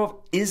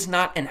Pac-12 is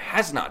not and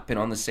has not been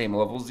on the same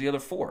level as the other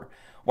 4.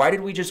 Why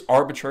did we just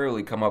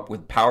arbitrarily come up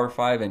with Power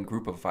 5 and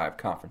Group of 5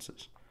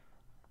 conferences?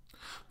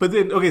 But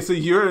then, okay, so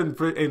you're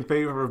in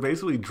favor of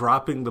basically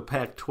dropping the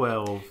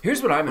Pac-12.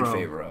 Here's what I'm in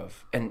favor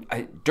of. And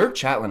Dirk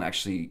Chatelain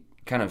actually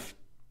kind of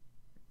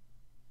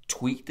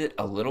tweaked it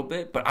a little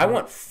bit, but I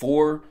want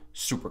 4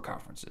 super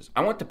conferences.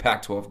 I want the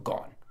Pac-12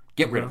 gone.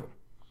 Get rid of them.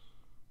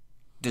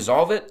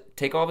 Dissolve it,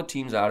 take all the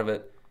teams out of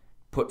it,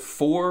 put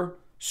 4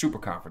 super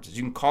conferences.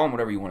 You can call them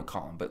whatever you want to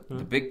call them, but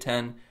the Big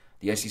Ten,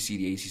 the SEC,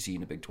 the ACC,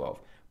 and the Big 12.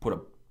 Put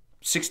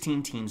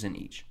 16 teams in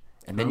each.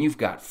 And then you've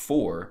got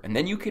 4, and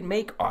then you can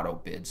make auto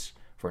bids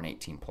for an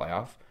 18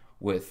 playoff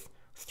with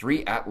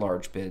 3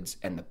 at-large bids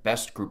and the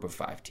best group of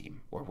 5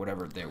 team, or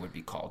whatever they would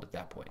be called at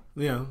that point.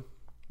 Yeah.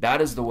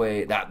 That is the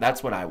way,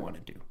 that's what I want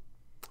to do.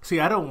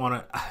 See, I don't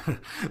want to, this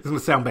is going to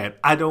sound bad,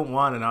 I don't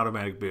want an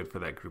automatic bid for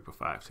that group of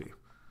 5 team.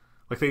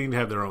 Like, they need to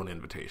have their own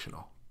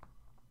invitational,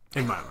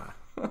 in my mind.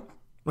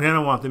 Like, I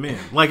don't want them in.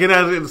 Like,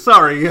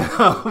 sorry.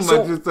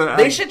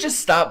 They should just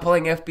stop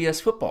playing FBS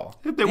football.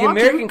 The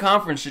American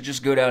Conference should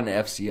just go down to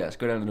FCS,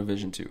 go down to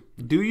Division II.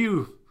 Do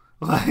you?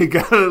 To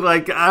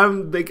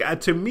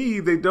me,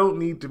 they don't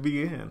need to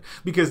be in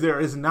because there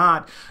is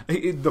not.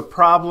 The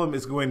problem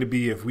is going to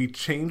be if we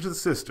change the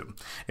system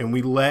and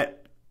we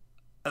let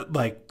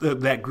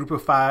that group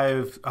of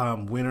 5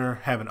 winner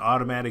have an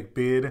automatic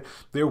bid.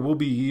 There will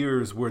be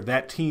years where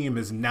that team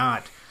is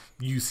not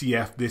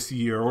UCF this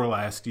year or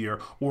last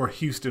year or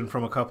Houston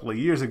from a couple of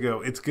years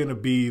ago. It's going to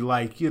be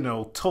like,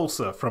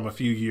 Tulsa from a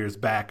few years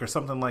back or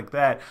something like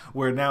that,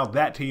 where now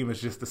that team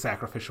is just the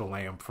sacrificial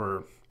lamb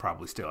for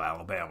probably still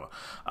Alabama.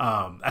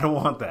 I don't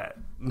want that.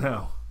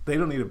 No, they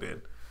don't need a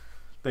bid.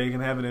 They can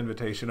have an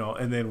invitational,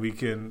 and then we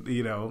can,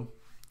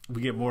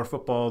 we get more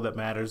football that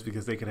matters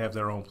because they can have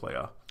their own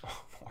playoff.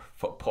 Oh, more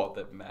football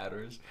that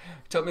matters? You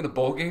tell me the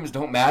bowl games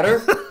don't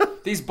matter?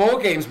 These bowl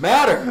games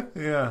matter.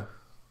 Yeah.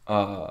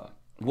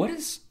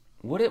 What's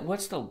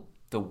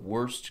the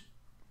worst,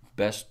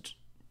 best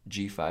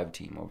G5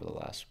 team over the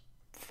last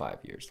 5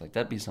 years? Like,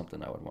 that'd be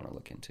something I would want to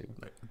look into.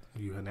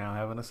 You now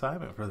have an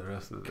assignment for the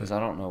rest of the day. Because I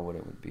don't know what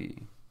it would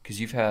be.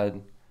 Because you've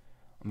had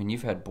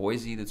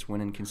Boise that's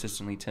winning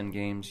consistently 10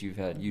 games. You've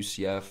had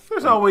UCF.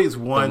 There's always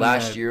one.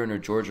 Last year under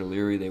George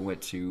O'Leary, they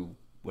went to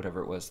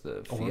whatever it was,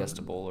 the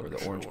Fiesta Bowl or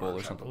the Orange Bowl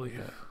or something like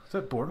that. Is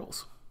that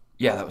Bortles?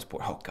 Yeah, that was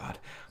Bortles. Oh, God.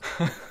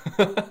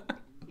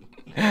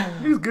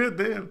 He's good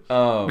then.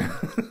 Oh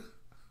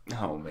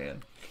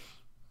man.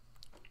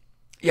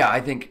 Yeah,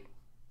 I think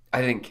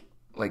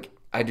like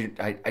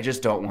I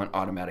just don't want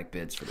automatic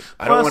bids for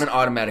I don't want an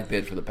automatic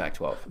bid for the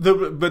Pac-12.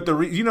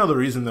 The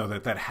reason though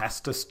that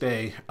has to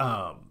stay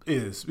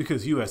is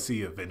because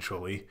USC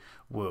eventually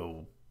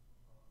will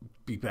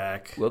be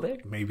back. Will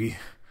they? Maybe.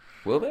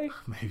 Will they?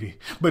 Maybe.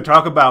 But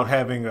talk about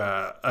having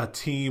a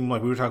team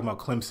like we were talking about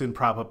Clemson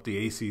prop up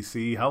the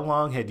ACC. How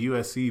long had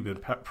USC been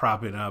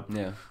propping up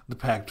the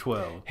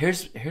Pac-12?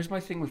 Here's my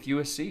thing with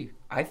USC.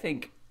 I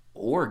think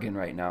Oregon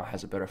right now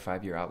has a better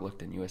 5-year outlook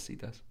than USC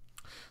does.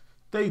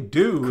 They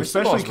do,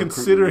 especially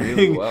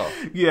considering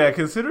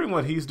considering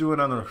what he's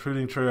doing on the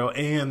recruiting trail,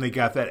 and they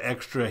got that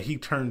extra. He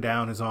turned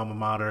down his alma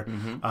mater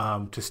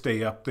to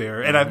stay up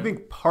there, and I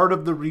think part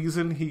of the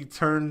reason he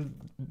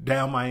turned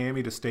down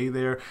Miami to stay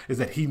there is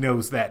that he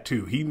knows that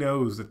too. He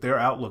knows that their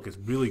outlook is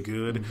really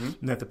good,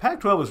 and that the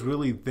Pac-12 is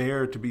really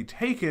there to be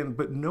taken,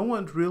 but no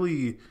one's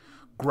really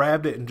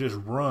grabbed it and just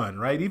run,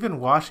 right? Even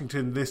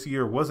Washington this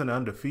year wasn't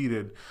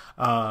undefeated.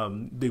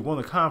 They won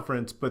the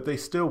conference, but they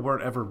still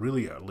weren't ever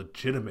really a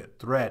legitimate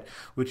threat,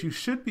 which you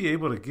should be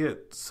able to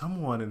get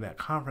someone in that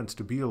conference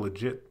to be a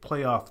legit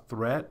playoff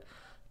threat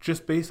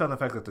just based on the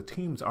fact that the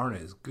teams aren't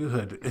as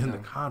good in the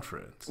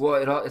conference. Well,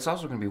 it's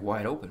also going to be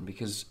wide open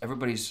because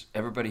everybody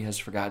has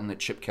forgotten that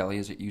Chip Kelly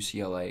is at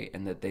UCLA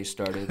and that they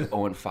started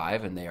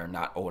 0-5 and they are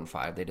not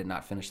 0-5. They did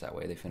not finish that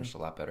way. They finished a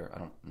lot better. I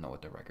don't know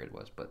what their record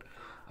was, but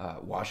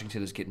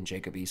Washington is getting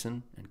Jacob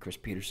Eason and Chris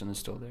Peterson is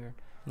still there.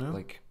 Yeah.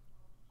 Like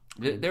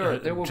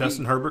there will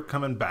Justin be Herbert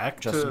coming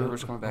back.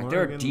 Herbert's coming back.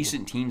 There are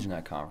decent teams in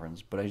that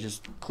conference, but I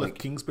just Cliff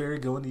Kingsbury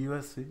going to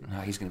USC.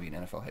 No, he's going to be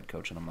an NFL head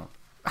coach in a month.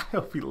 I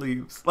hope he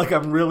leaves. Like,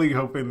 I'm really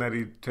hoping that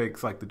he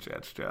takes like the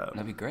Jets job.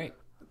 That'd be great.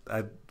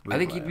 I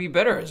think he'd be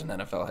better as an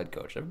NFL head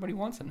coach. Everybody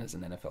wants him as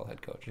an NFL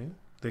head coach. Yeah.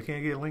 They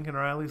can't get Lincoln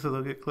Riley, so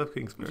they'll get Cliff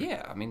Kingsbury.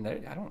 Yeah, I mean,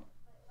 I don't.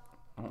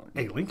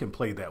 Hey, Lincoln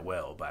played that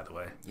well, by the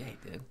way. Yeah, he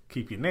did.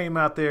 Keep your name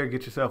out there.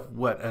 Get yourself,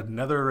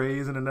 another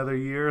raise in another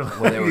year?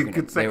 Well, they were going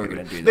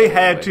to do that. They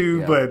had to,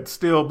 yeah. but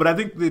still. But I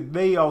think that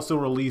they also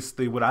released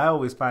what I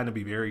always find to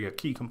be a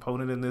key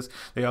component in this.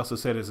 They also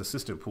said his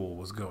assistant pool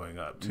was going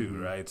up too,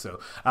 right?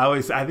 So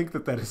I think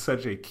that is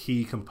such a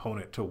key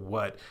component to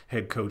what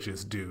head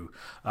coaches do.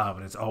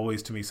 And it's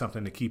always, to me,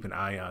 something to keep an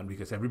eye on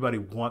because everybody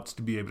wants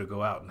to be able to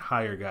go out and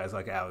hire guys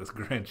like Alex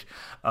Grinch.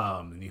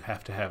 And you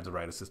have to have the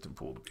right assistant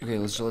pool. Okay,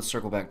 let's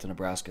circle back to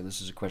Nebraska. This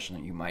is a question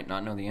that you might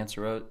not know the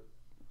answer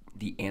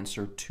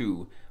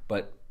to,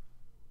 but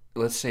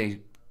let's say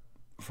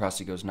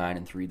Frosty goes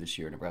 9-3 this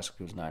year, Nebraska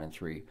goes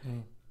 9-3.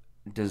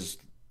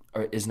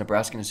 Is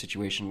Nebraska in a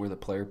situation where the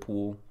player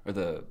pool or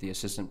the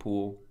assistant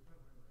pool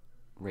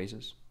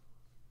raises?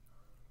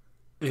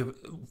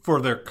 For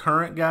their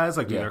current guys,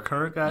 do their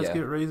current guys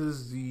get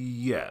raises?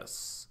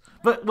 Yes,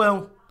 but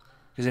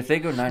because if they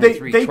go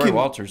 9-3, Troy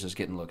Walters is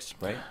getting looks,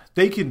 right?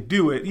 They can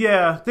do it.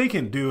 Yeah, they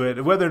can do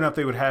it. Whether or not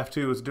they would have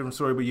to is a different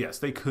story. But yes,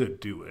 they could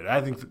do it.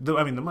 I think. The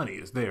money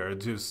is there.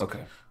 It's just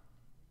okay.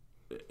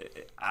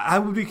 I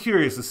would be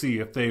curious to see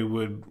if they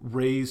would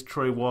raise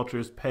Troy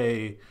Walters'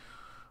 pay,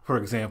 for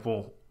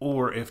example,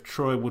 or if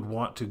Troy would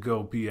want to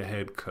go be a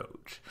head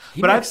coach.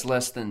 He makes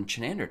less than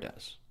Chenander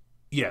does.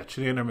 Yeah,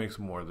 Chenander makes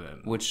more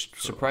than. Which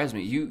surprised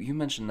me. You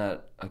mentioned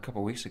that a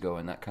couple of weeks ago,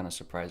 and that kind of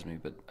surprised me.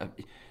 But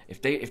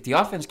if the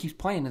offense keeps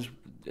playing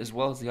as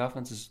well as the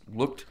offense has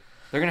looked,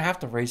 they're going to have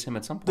to raise him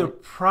at some point. The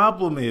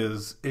problem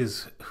is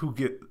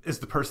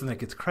the person that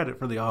gets credit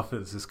for the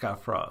offense is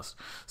Scott Frost.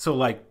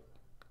 So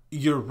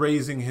you're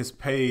raising his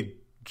pay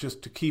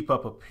just to keep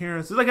up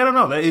appearances. I don't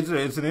know.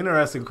 It's an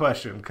interesting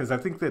question because I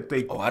think that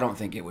they. Oh, I don't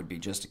think it would be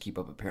just to keep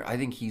up appearances. I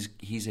think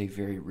he's a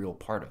very real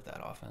part of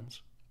that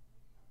offense,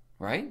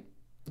 right?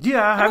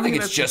 Yeah, I don't think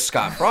it's just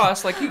Scott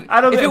Frost. If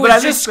it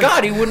was just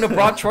Scott, he wouldn't have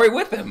brought Troy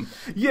with him.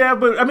 Yeah,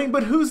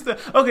 but who's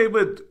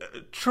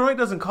but Troy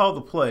doesn't call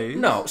the plays.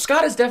 No,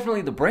 Scott is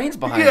definitely the brains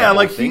behind the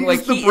whole thing.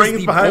 He's the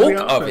brains behind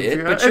the bulk of it,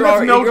 yeah. but you're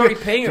already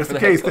paying him for the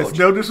head coach. That's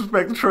no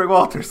disrespect to Troy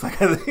Walters. I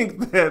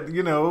think that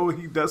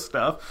he does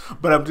stuff,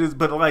 but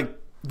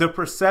the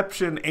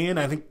perception and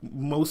I think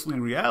mostly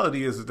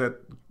reality is that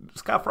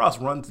Scott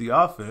Frost runs the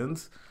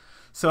offense.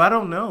 So I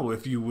don't know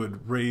if you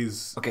would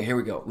raise. Okay, here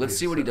we go. Let's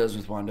see what he does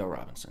with Wan'Dale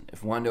Robinson.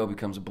 If Wan'Dale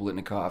becomes a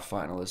Biletnikoff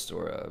finalist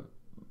or a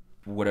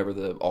whatever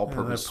the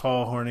all-purpose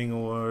Paul Horning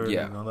Award,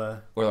 and all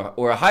that,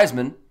 or a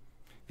Heisman,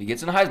 if he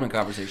gets in a Heisman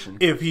conversation,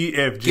 give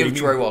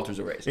Troy Walters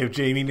a raise. If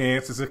Jamie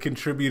Nance is a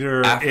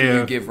contributor, after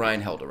you give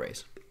Ryan Held a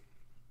raise.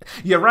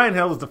 Yeah, Ryan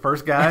Held is the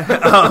first guy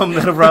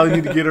that'll probably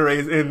need to get a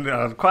raise.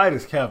 And quiet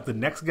as kept, the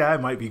next guy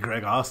might be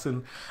Greg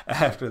Austin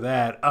after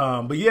that.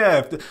 But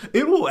yeah,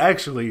 it will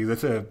actually,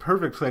 that's a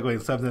perfect segue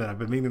into something that I've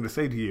been meaning to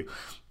say to you.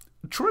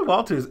 Troy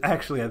Walters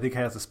actually, I think,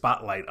 has a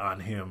spotlight on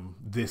him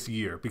this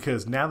year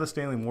because now that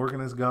Stanley Morgan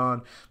is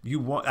gone,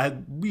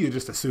 we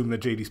just assume that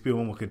J.D.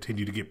 Spielman will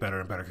continue to get better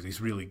and better because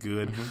he's really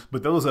good. Mm-hmm.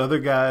 But those other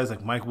guys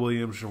like Mike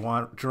Williams,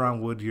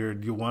 Jerron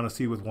Woodyard, you want to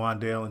see with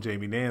Wan'Dale and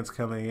Jamie Nance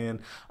coming in,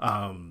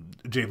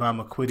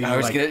 Javon McQuitty.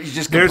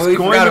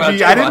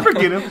 I didn't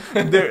forget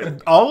him.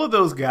 All of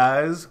those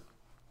guys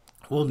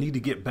will need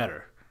to get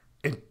better,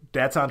 and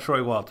that's on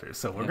Troy Walters.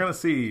 So we're going to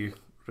see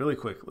really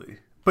quickly.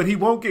 But he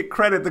won't get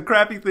credit. The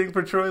crappy thing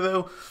for Troy,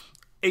 though,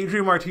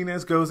 Adrian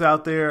Martinez goes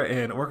out there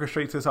and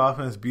orchestrates his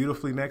offense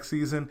beautifully next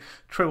season.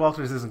 Troy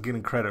Walters isn't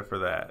getting credit for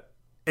that.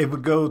 It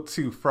would go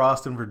to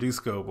Frost and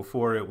Verduzco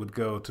before it would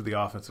go to the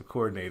offensive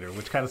coordinator,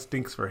 which kind of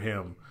stinks for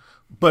him.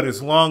 But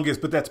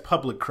but that's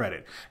public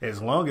credit. As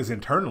long as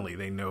internally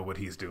they know what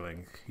he's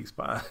doing, he's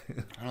fine.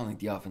 I don't think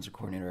the offensive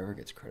coordinator ever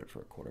gets credit for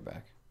a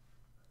quarterback.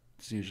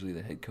 It's usually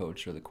the head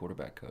coach or the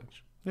quarterback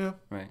coach. Yeah.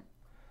 Right.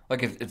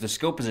 If the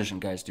skill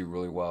position guys do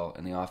really well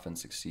and the offense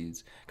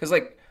succeeds. Because,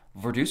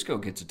 Verduzco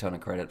gets a ton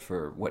of credit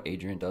for what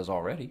Adrian does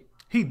already.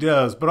 He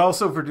does, but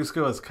also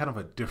Verduzco is kind of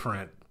a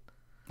different...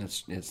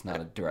 It's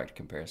not a direct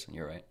comparison,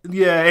 you're right.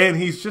 Yeah, and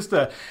he's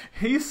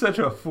such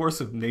a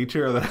force of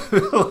nature that I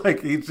feel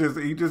like he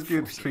just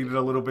gets treated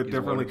a little bit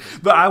differently.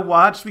 But I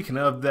watched, speaking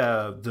of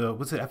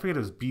what's it, I forget, it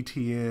was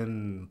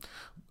BTN...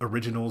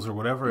 Originals or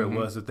whatever it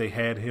was that they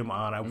had him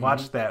on. I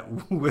watched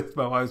that with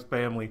my wife's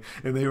family,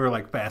 and they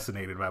were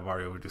fascinated by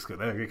Mario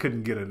Verduzco. They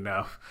couldn't get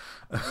enough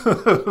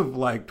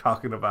of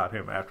talking about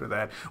him after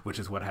that, which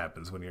is what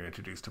happens when you're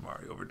introduced to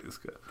Mario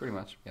Verduzco. Pretty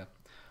much, yeah.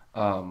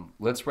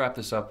 Let's wrap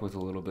this up with a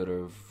little bit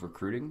of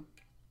recruiting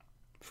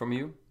from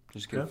you.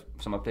 Just give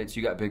some updates.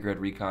 You got Big Red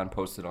Recon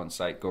posted on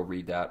site. Go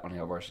read that on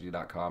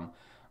HailVarsity.com.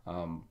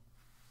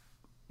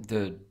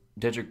 The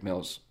Dedrick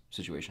Mills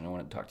situation, I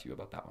wanted to talk to you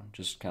about that one.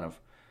 Just kind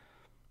of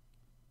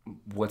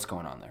what's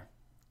going on there.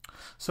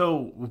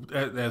 So,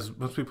 as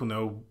most people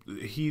know,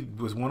 he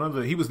was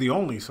the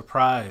only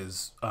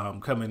surprise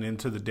coming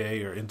into the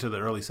day or into the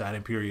early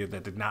signing period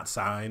that did not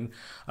sign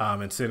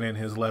and sent in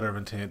his letter of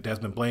intent.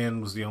 Desmond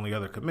Bland was the only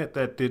other commit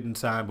that didn't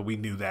sign, but we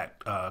knew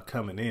that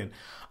coming in.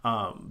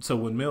 So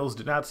when Mills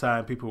did not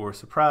sign, people were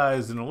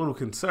surprised and a little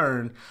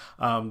concerned.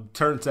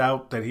 Turns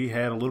out that he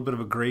had a little bit of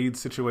a grade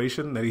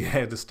situation that he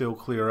had to still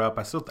clear up.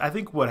 I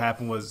think what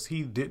happened was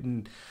he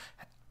didn't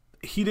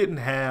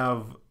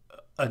have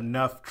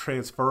enough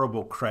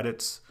transferable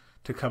credits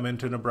to come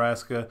into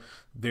Nebraska.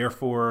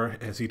 Therefore,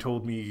 as he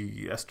told me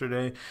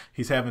yesterday,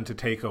 he's having to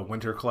take a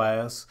winter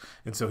class,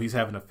 and so he's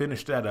having to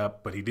finish that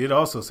up. But he did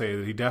also say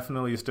that he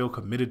definitely is still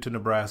committed to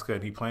Nebraska,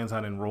 and he plans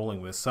on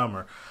enrolling this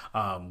summer,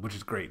 which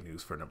is great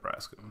news for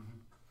Nebraska. Mm-hmm.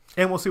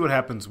 And we'll see what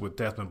happens with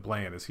Desmond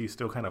Bland. Is he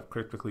still kind of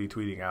cryptically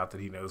tweeting out that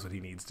he knows what he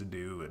needs to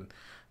do and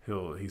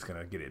he's going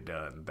to get it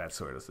done, that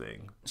sort of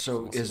thing.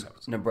 So is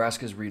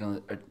Nebraska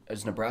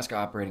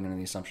operating under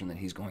the assumption that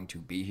he's going to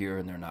be here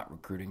and they're not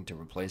recruiting to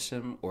replace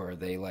him, or are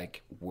they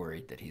like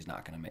worried that he's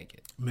not going to make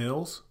it?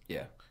 Mills?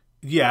 Yeah.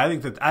 Yeah, I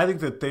think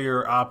that they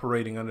are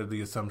operating under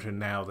the assumption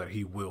now that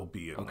he will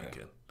be in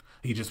Lincoln.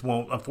 He just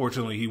won't.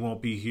 Unfortunately, he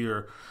won't be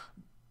here.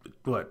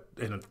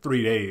 In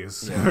 3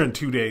 days or in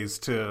 2 days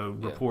to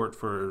report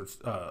for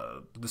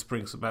the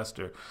spring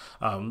semester,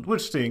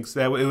 which stinks.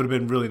 That it would have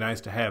been really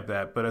nice to have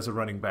that, but as a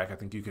running back, I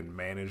think you can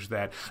manage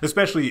that,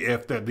 especially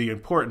if the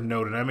important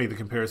note, and I made the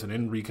comparison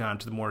in recon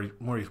to the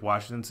Maurice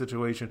Washington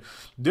situation.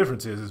 The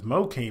difference is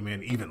Mo came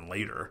in even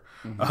later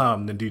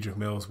than Dedrick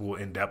Mills will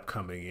end up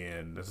coming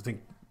in. I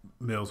think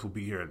Mills will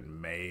be here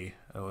in May.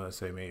 I want to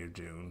say May or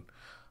June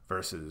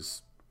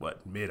versus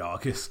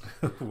mid-August.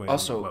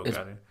 Also, it's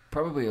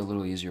probably a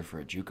little easier for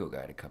a JUCO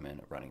guy to come in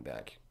at running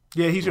back.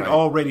 Yeah, he should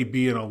already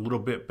be in a little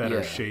bit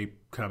better shape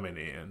coming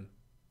in.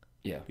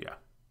 Yeah. Yeah.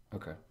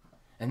 Okay.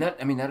 And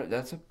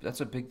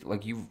that's a big,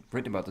 like, you've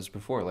written about this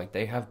before. Like,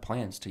 they have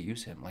plans to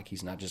use him. Like,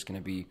 he's not just going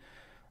to be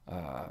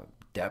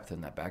depth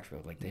in that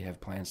backfield. Like, they have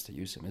plans to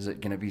use him. Is it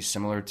going to be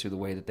similar to the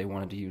way that they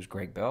wanted to use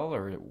Greg Bell,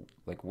 or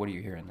like what are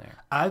you hearing there?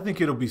 I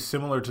think it'll be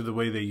similar to the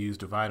way they used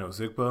Divine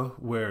Ozigbo,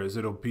 whereas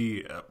it'll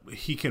be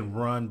he can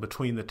run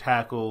between the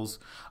tackles,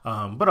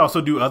 but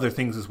also do other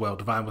things as well.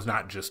 Divine was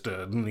not just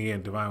a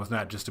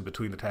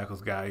between the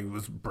tackles guy. He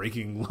was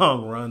breaking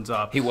long runs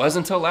off. He was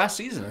until last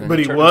season, but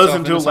he was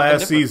until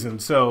last season.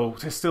 So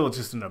it's still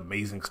just an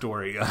amazing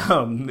story.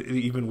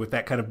 Even with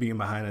that kind of being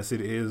behind us,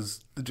 it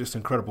is just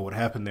incredible what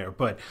happened there.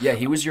 But yeah,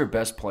 he was your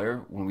best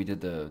player when we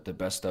did the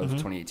best of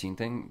 2018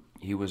 thing.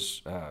 He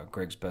was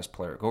Greg's best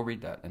player. Go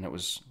read that, and it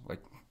was like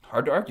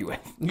hard to argue with.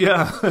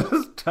 Yeah,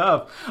 it's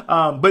tough.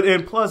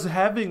 But plus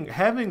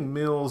having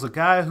Mills, a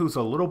guy who's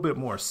a little bit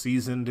more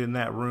seasoned in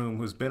that room,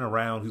 who's been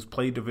around, who's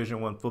played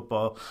Division I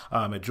football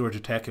at Georgia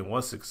Tech and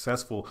was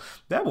successful,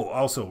 that will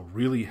also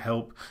really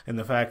help in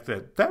the fact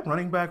that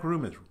running back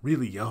room is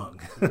really young.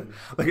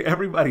 Like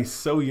everybody's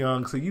so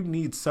young, so you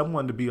need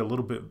someone to be a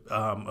little bit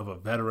of a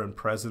veteran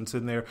presence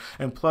in there.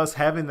 And plus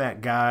having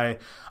that guy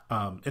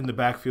in the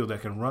backfield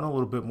that can run a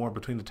little bit more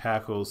between the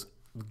tackles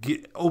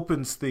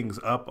opens things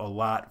up a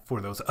lot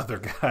for those other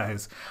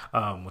guys,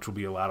 which will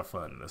be a lot of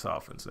fun in this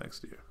offense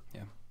next year.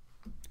 Yeah.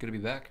 It's good to be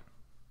back.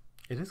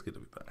 It is good to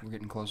be back. We're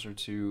getting closer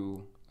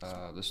to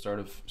the start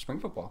of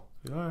spring football.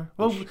 We are.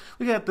 Well,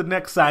 we got the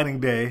next signing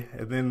day,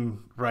 and then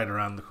right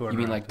around the corner. You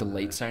mean like the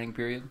late signing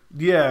period?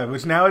 Yeah,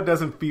 which now it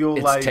doesn't feel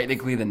it's like... It's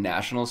technically the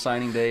national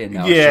signing day, and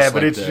now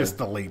it's just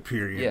the late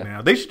period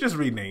now. They should just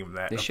rename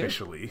that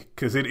officially,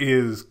 because it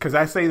is... Because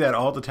I say that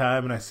all the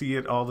time, and I see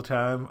it all the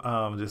time,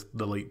 just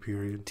the late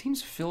period.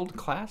 Teams filled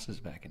classes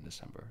back in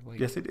December. Like,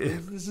 yes, it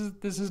is.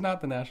 This is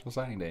not the national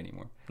signing day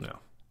anymore.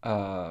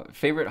 No.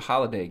 Favorite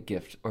holiday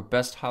gift or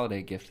best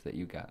holiday gift that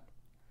you got?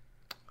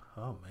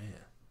 Oh, man.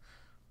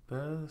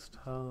 Best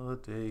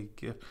holiday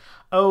gift.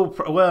 Oh,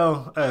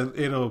 well,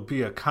 it'll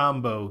be a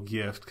combo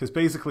gift, because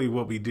basically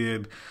what we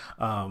did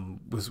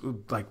was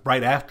like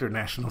right after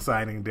National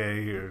Signing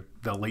Day or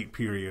the late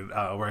period,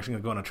 we're actually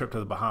going to go on a trip to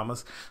the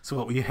Bahamas. So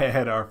what we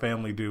had our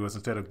family do was,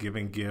 instead of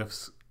giving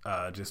gifts,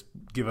 just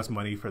give us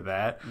money for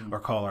that or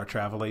call our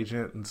travel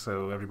agent. And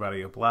so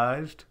everybody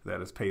obliged.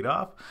 That is paid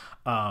off.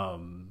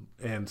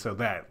 And so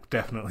that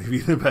definitely be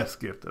the best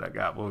gift that I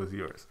got. What was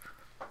yours?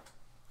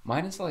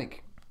 Mine is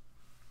like...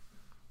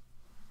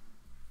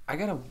 I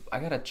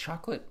got a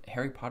chocolate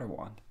Harry Potter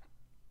wand,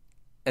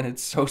 and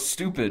it's so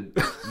stupid.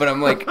 But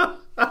I'm like,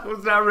 I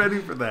was not ready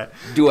for that.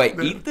 Do I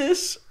eat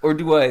this, or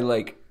do I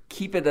like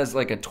keep it as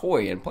like a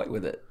toy and play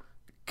with it?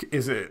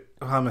 Is it?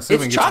 Well, I'm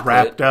assuming it's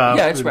wrapped up.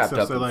 Yeah, it's wrapped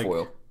up in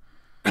foil.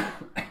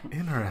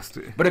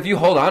 Interesting. But if you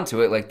hold on to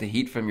it, like the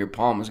heat from your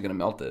palm is going to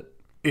melt it.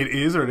 It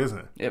is, or it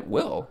isn't. It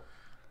will.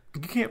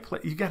 You can't play.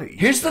 You got to eat.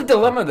 Here's the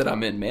dilemma that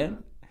I'm in,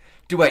 man.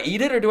 Do I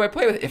eat it or do I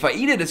play with it? If I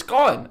eat it, it's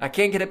gone. I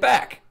can't get it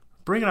back.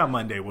 Bring it on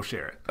Monday. We'll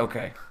share it.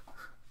 Okay.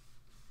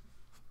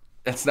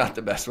 That's not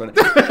the best one.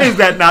 Is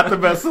that not the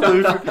best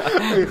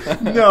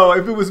solution? No,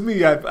 if it was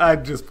me,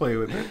 I'd just play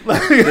with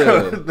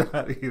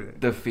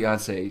it. The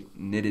fiance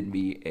knitted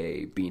me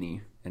a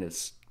beanie, and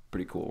it's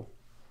pretty cool.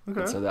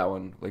 Okay. And so that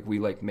one, like, we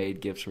like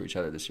made gifts for each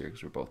other this year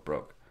because we're both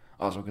broke.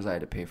 Also because I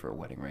had to pay for a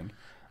wedding ring.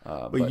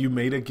 But you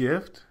made a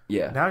gift?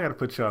 Yeah. Now I got to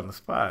put you on the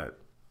spot.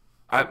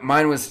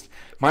 Mine was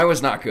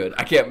not good.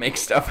 I can't make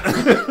stuff.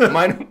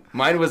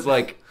 mine was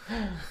like,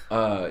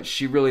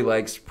 she really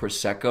likes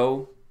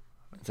Prosecco.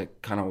 It's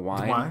like kind of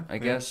wine, I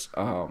guess.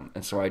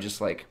 And so I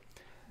just like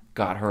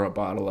got her a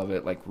bottle of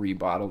it, like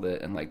rebottled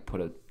it, and like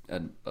put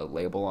a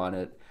label on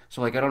it.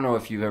 So like I don't know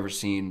if you've ever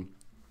seen,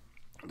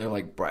 they're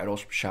like bridal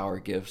shower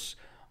gifts,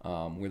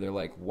 where they're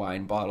like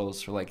wine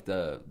bottles for like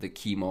the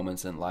key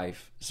moments in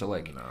life. So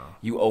like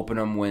you open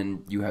them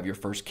when you have your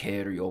first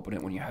kid, or you open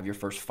it when you have your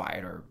first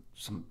fight, or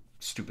some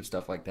stupid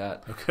stuff like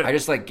that. Okay. I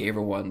just like gave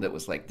her one that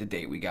was like the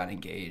date we got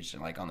engaged,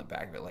 and like on the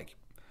back of it, like,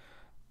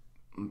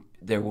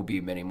 there will be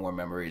many more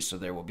memories, so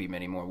there will be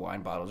many more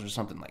wine bottles, or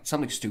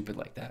something stupid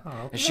like that.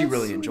 Oh, and she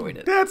really enjoyed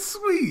it. That's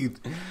sweet.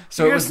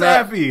 So it was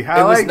sappy. It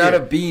was not a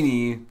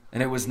beanie,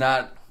 and it was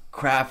not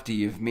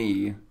crafty of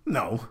me.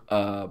 No.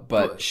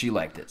 But she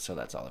liked it, so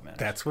that's all that matters.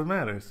 That's what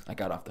matters. I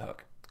got off the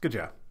hook. Good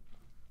job.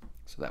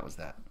 So that was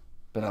that.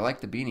 But I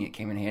liked the beanie. It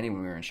came in handy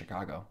when we were in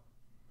Chicago.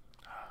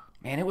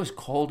 Man, it was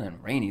cold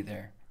and rainy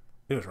there.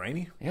 It was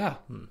rainy? Yeah.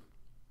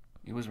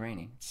 It was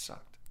rainy. It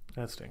sucked.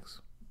 That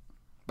stinks.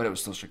 But it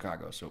was still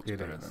Chicago, so it was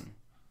better than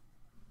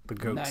the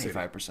GOAT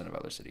 95% of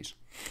other cities.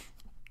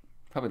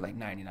 Probably like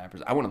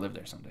 99%. I want to live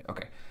there someday.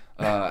 Okay.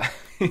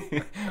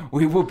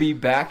 We will be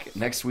back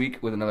next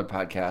week with another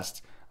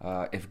podcast.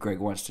 If Greg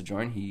wants to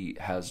join, he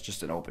has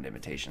just an open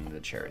invitation. The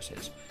chair is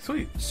his.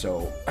 Sweet.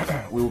 So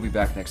we will be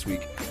back next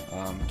week.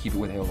 Keep it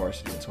with Hail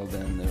Varsity. Until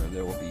then,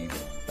 there will be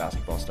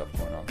basketball stuff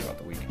going on throughout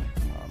the week.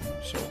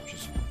 So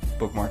just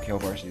bookmark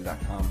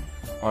hailvarsity.com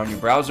on your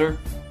browser.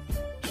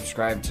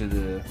 Subscribe to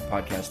the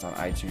podcast on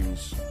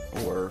iTunes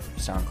or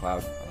SoundCloud.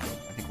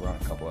 I think we're on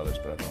a couple others,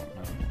 but I don't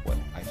know what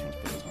iTunes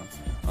put us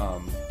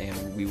on.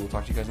 And we will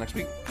talk to you guys next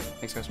week.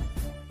 Thanks, guys.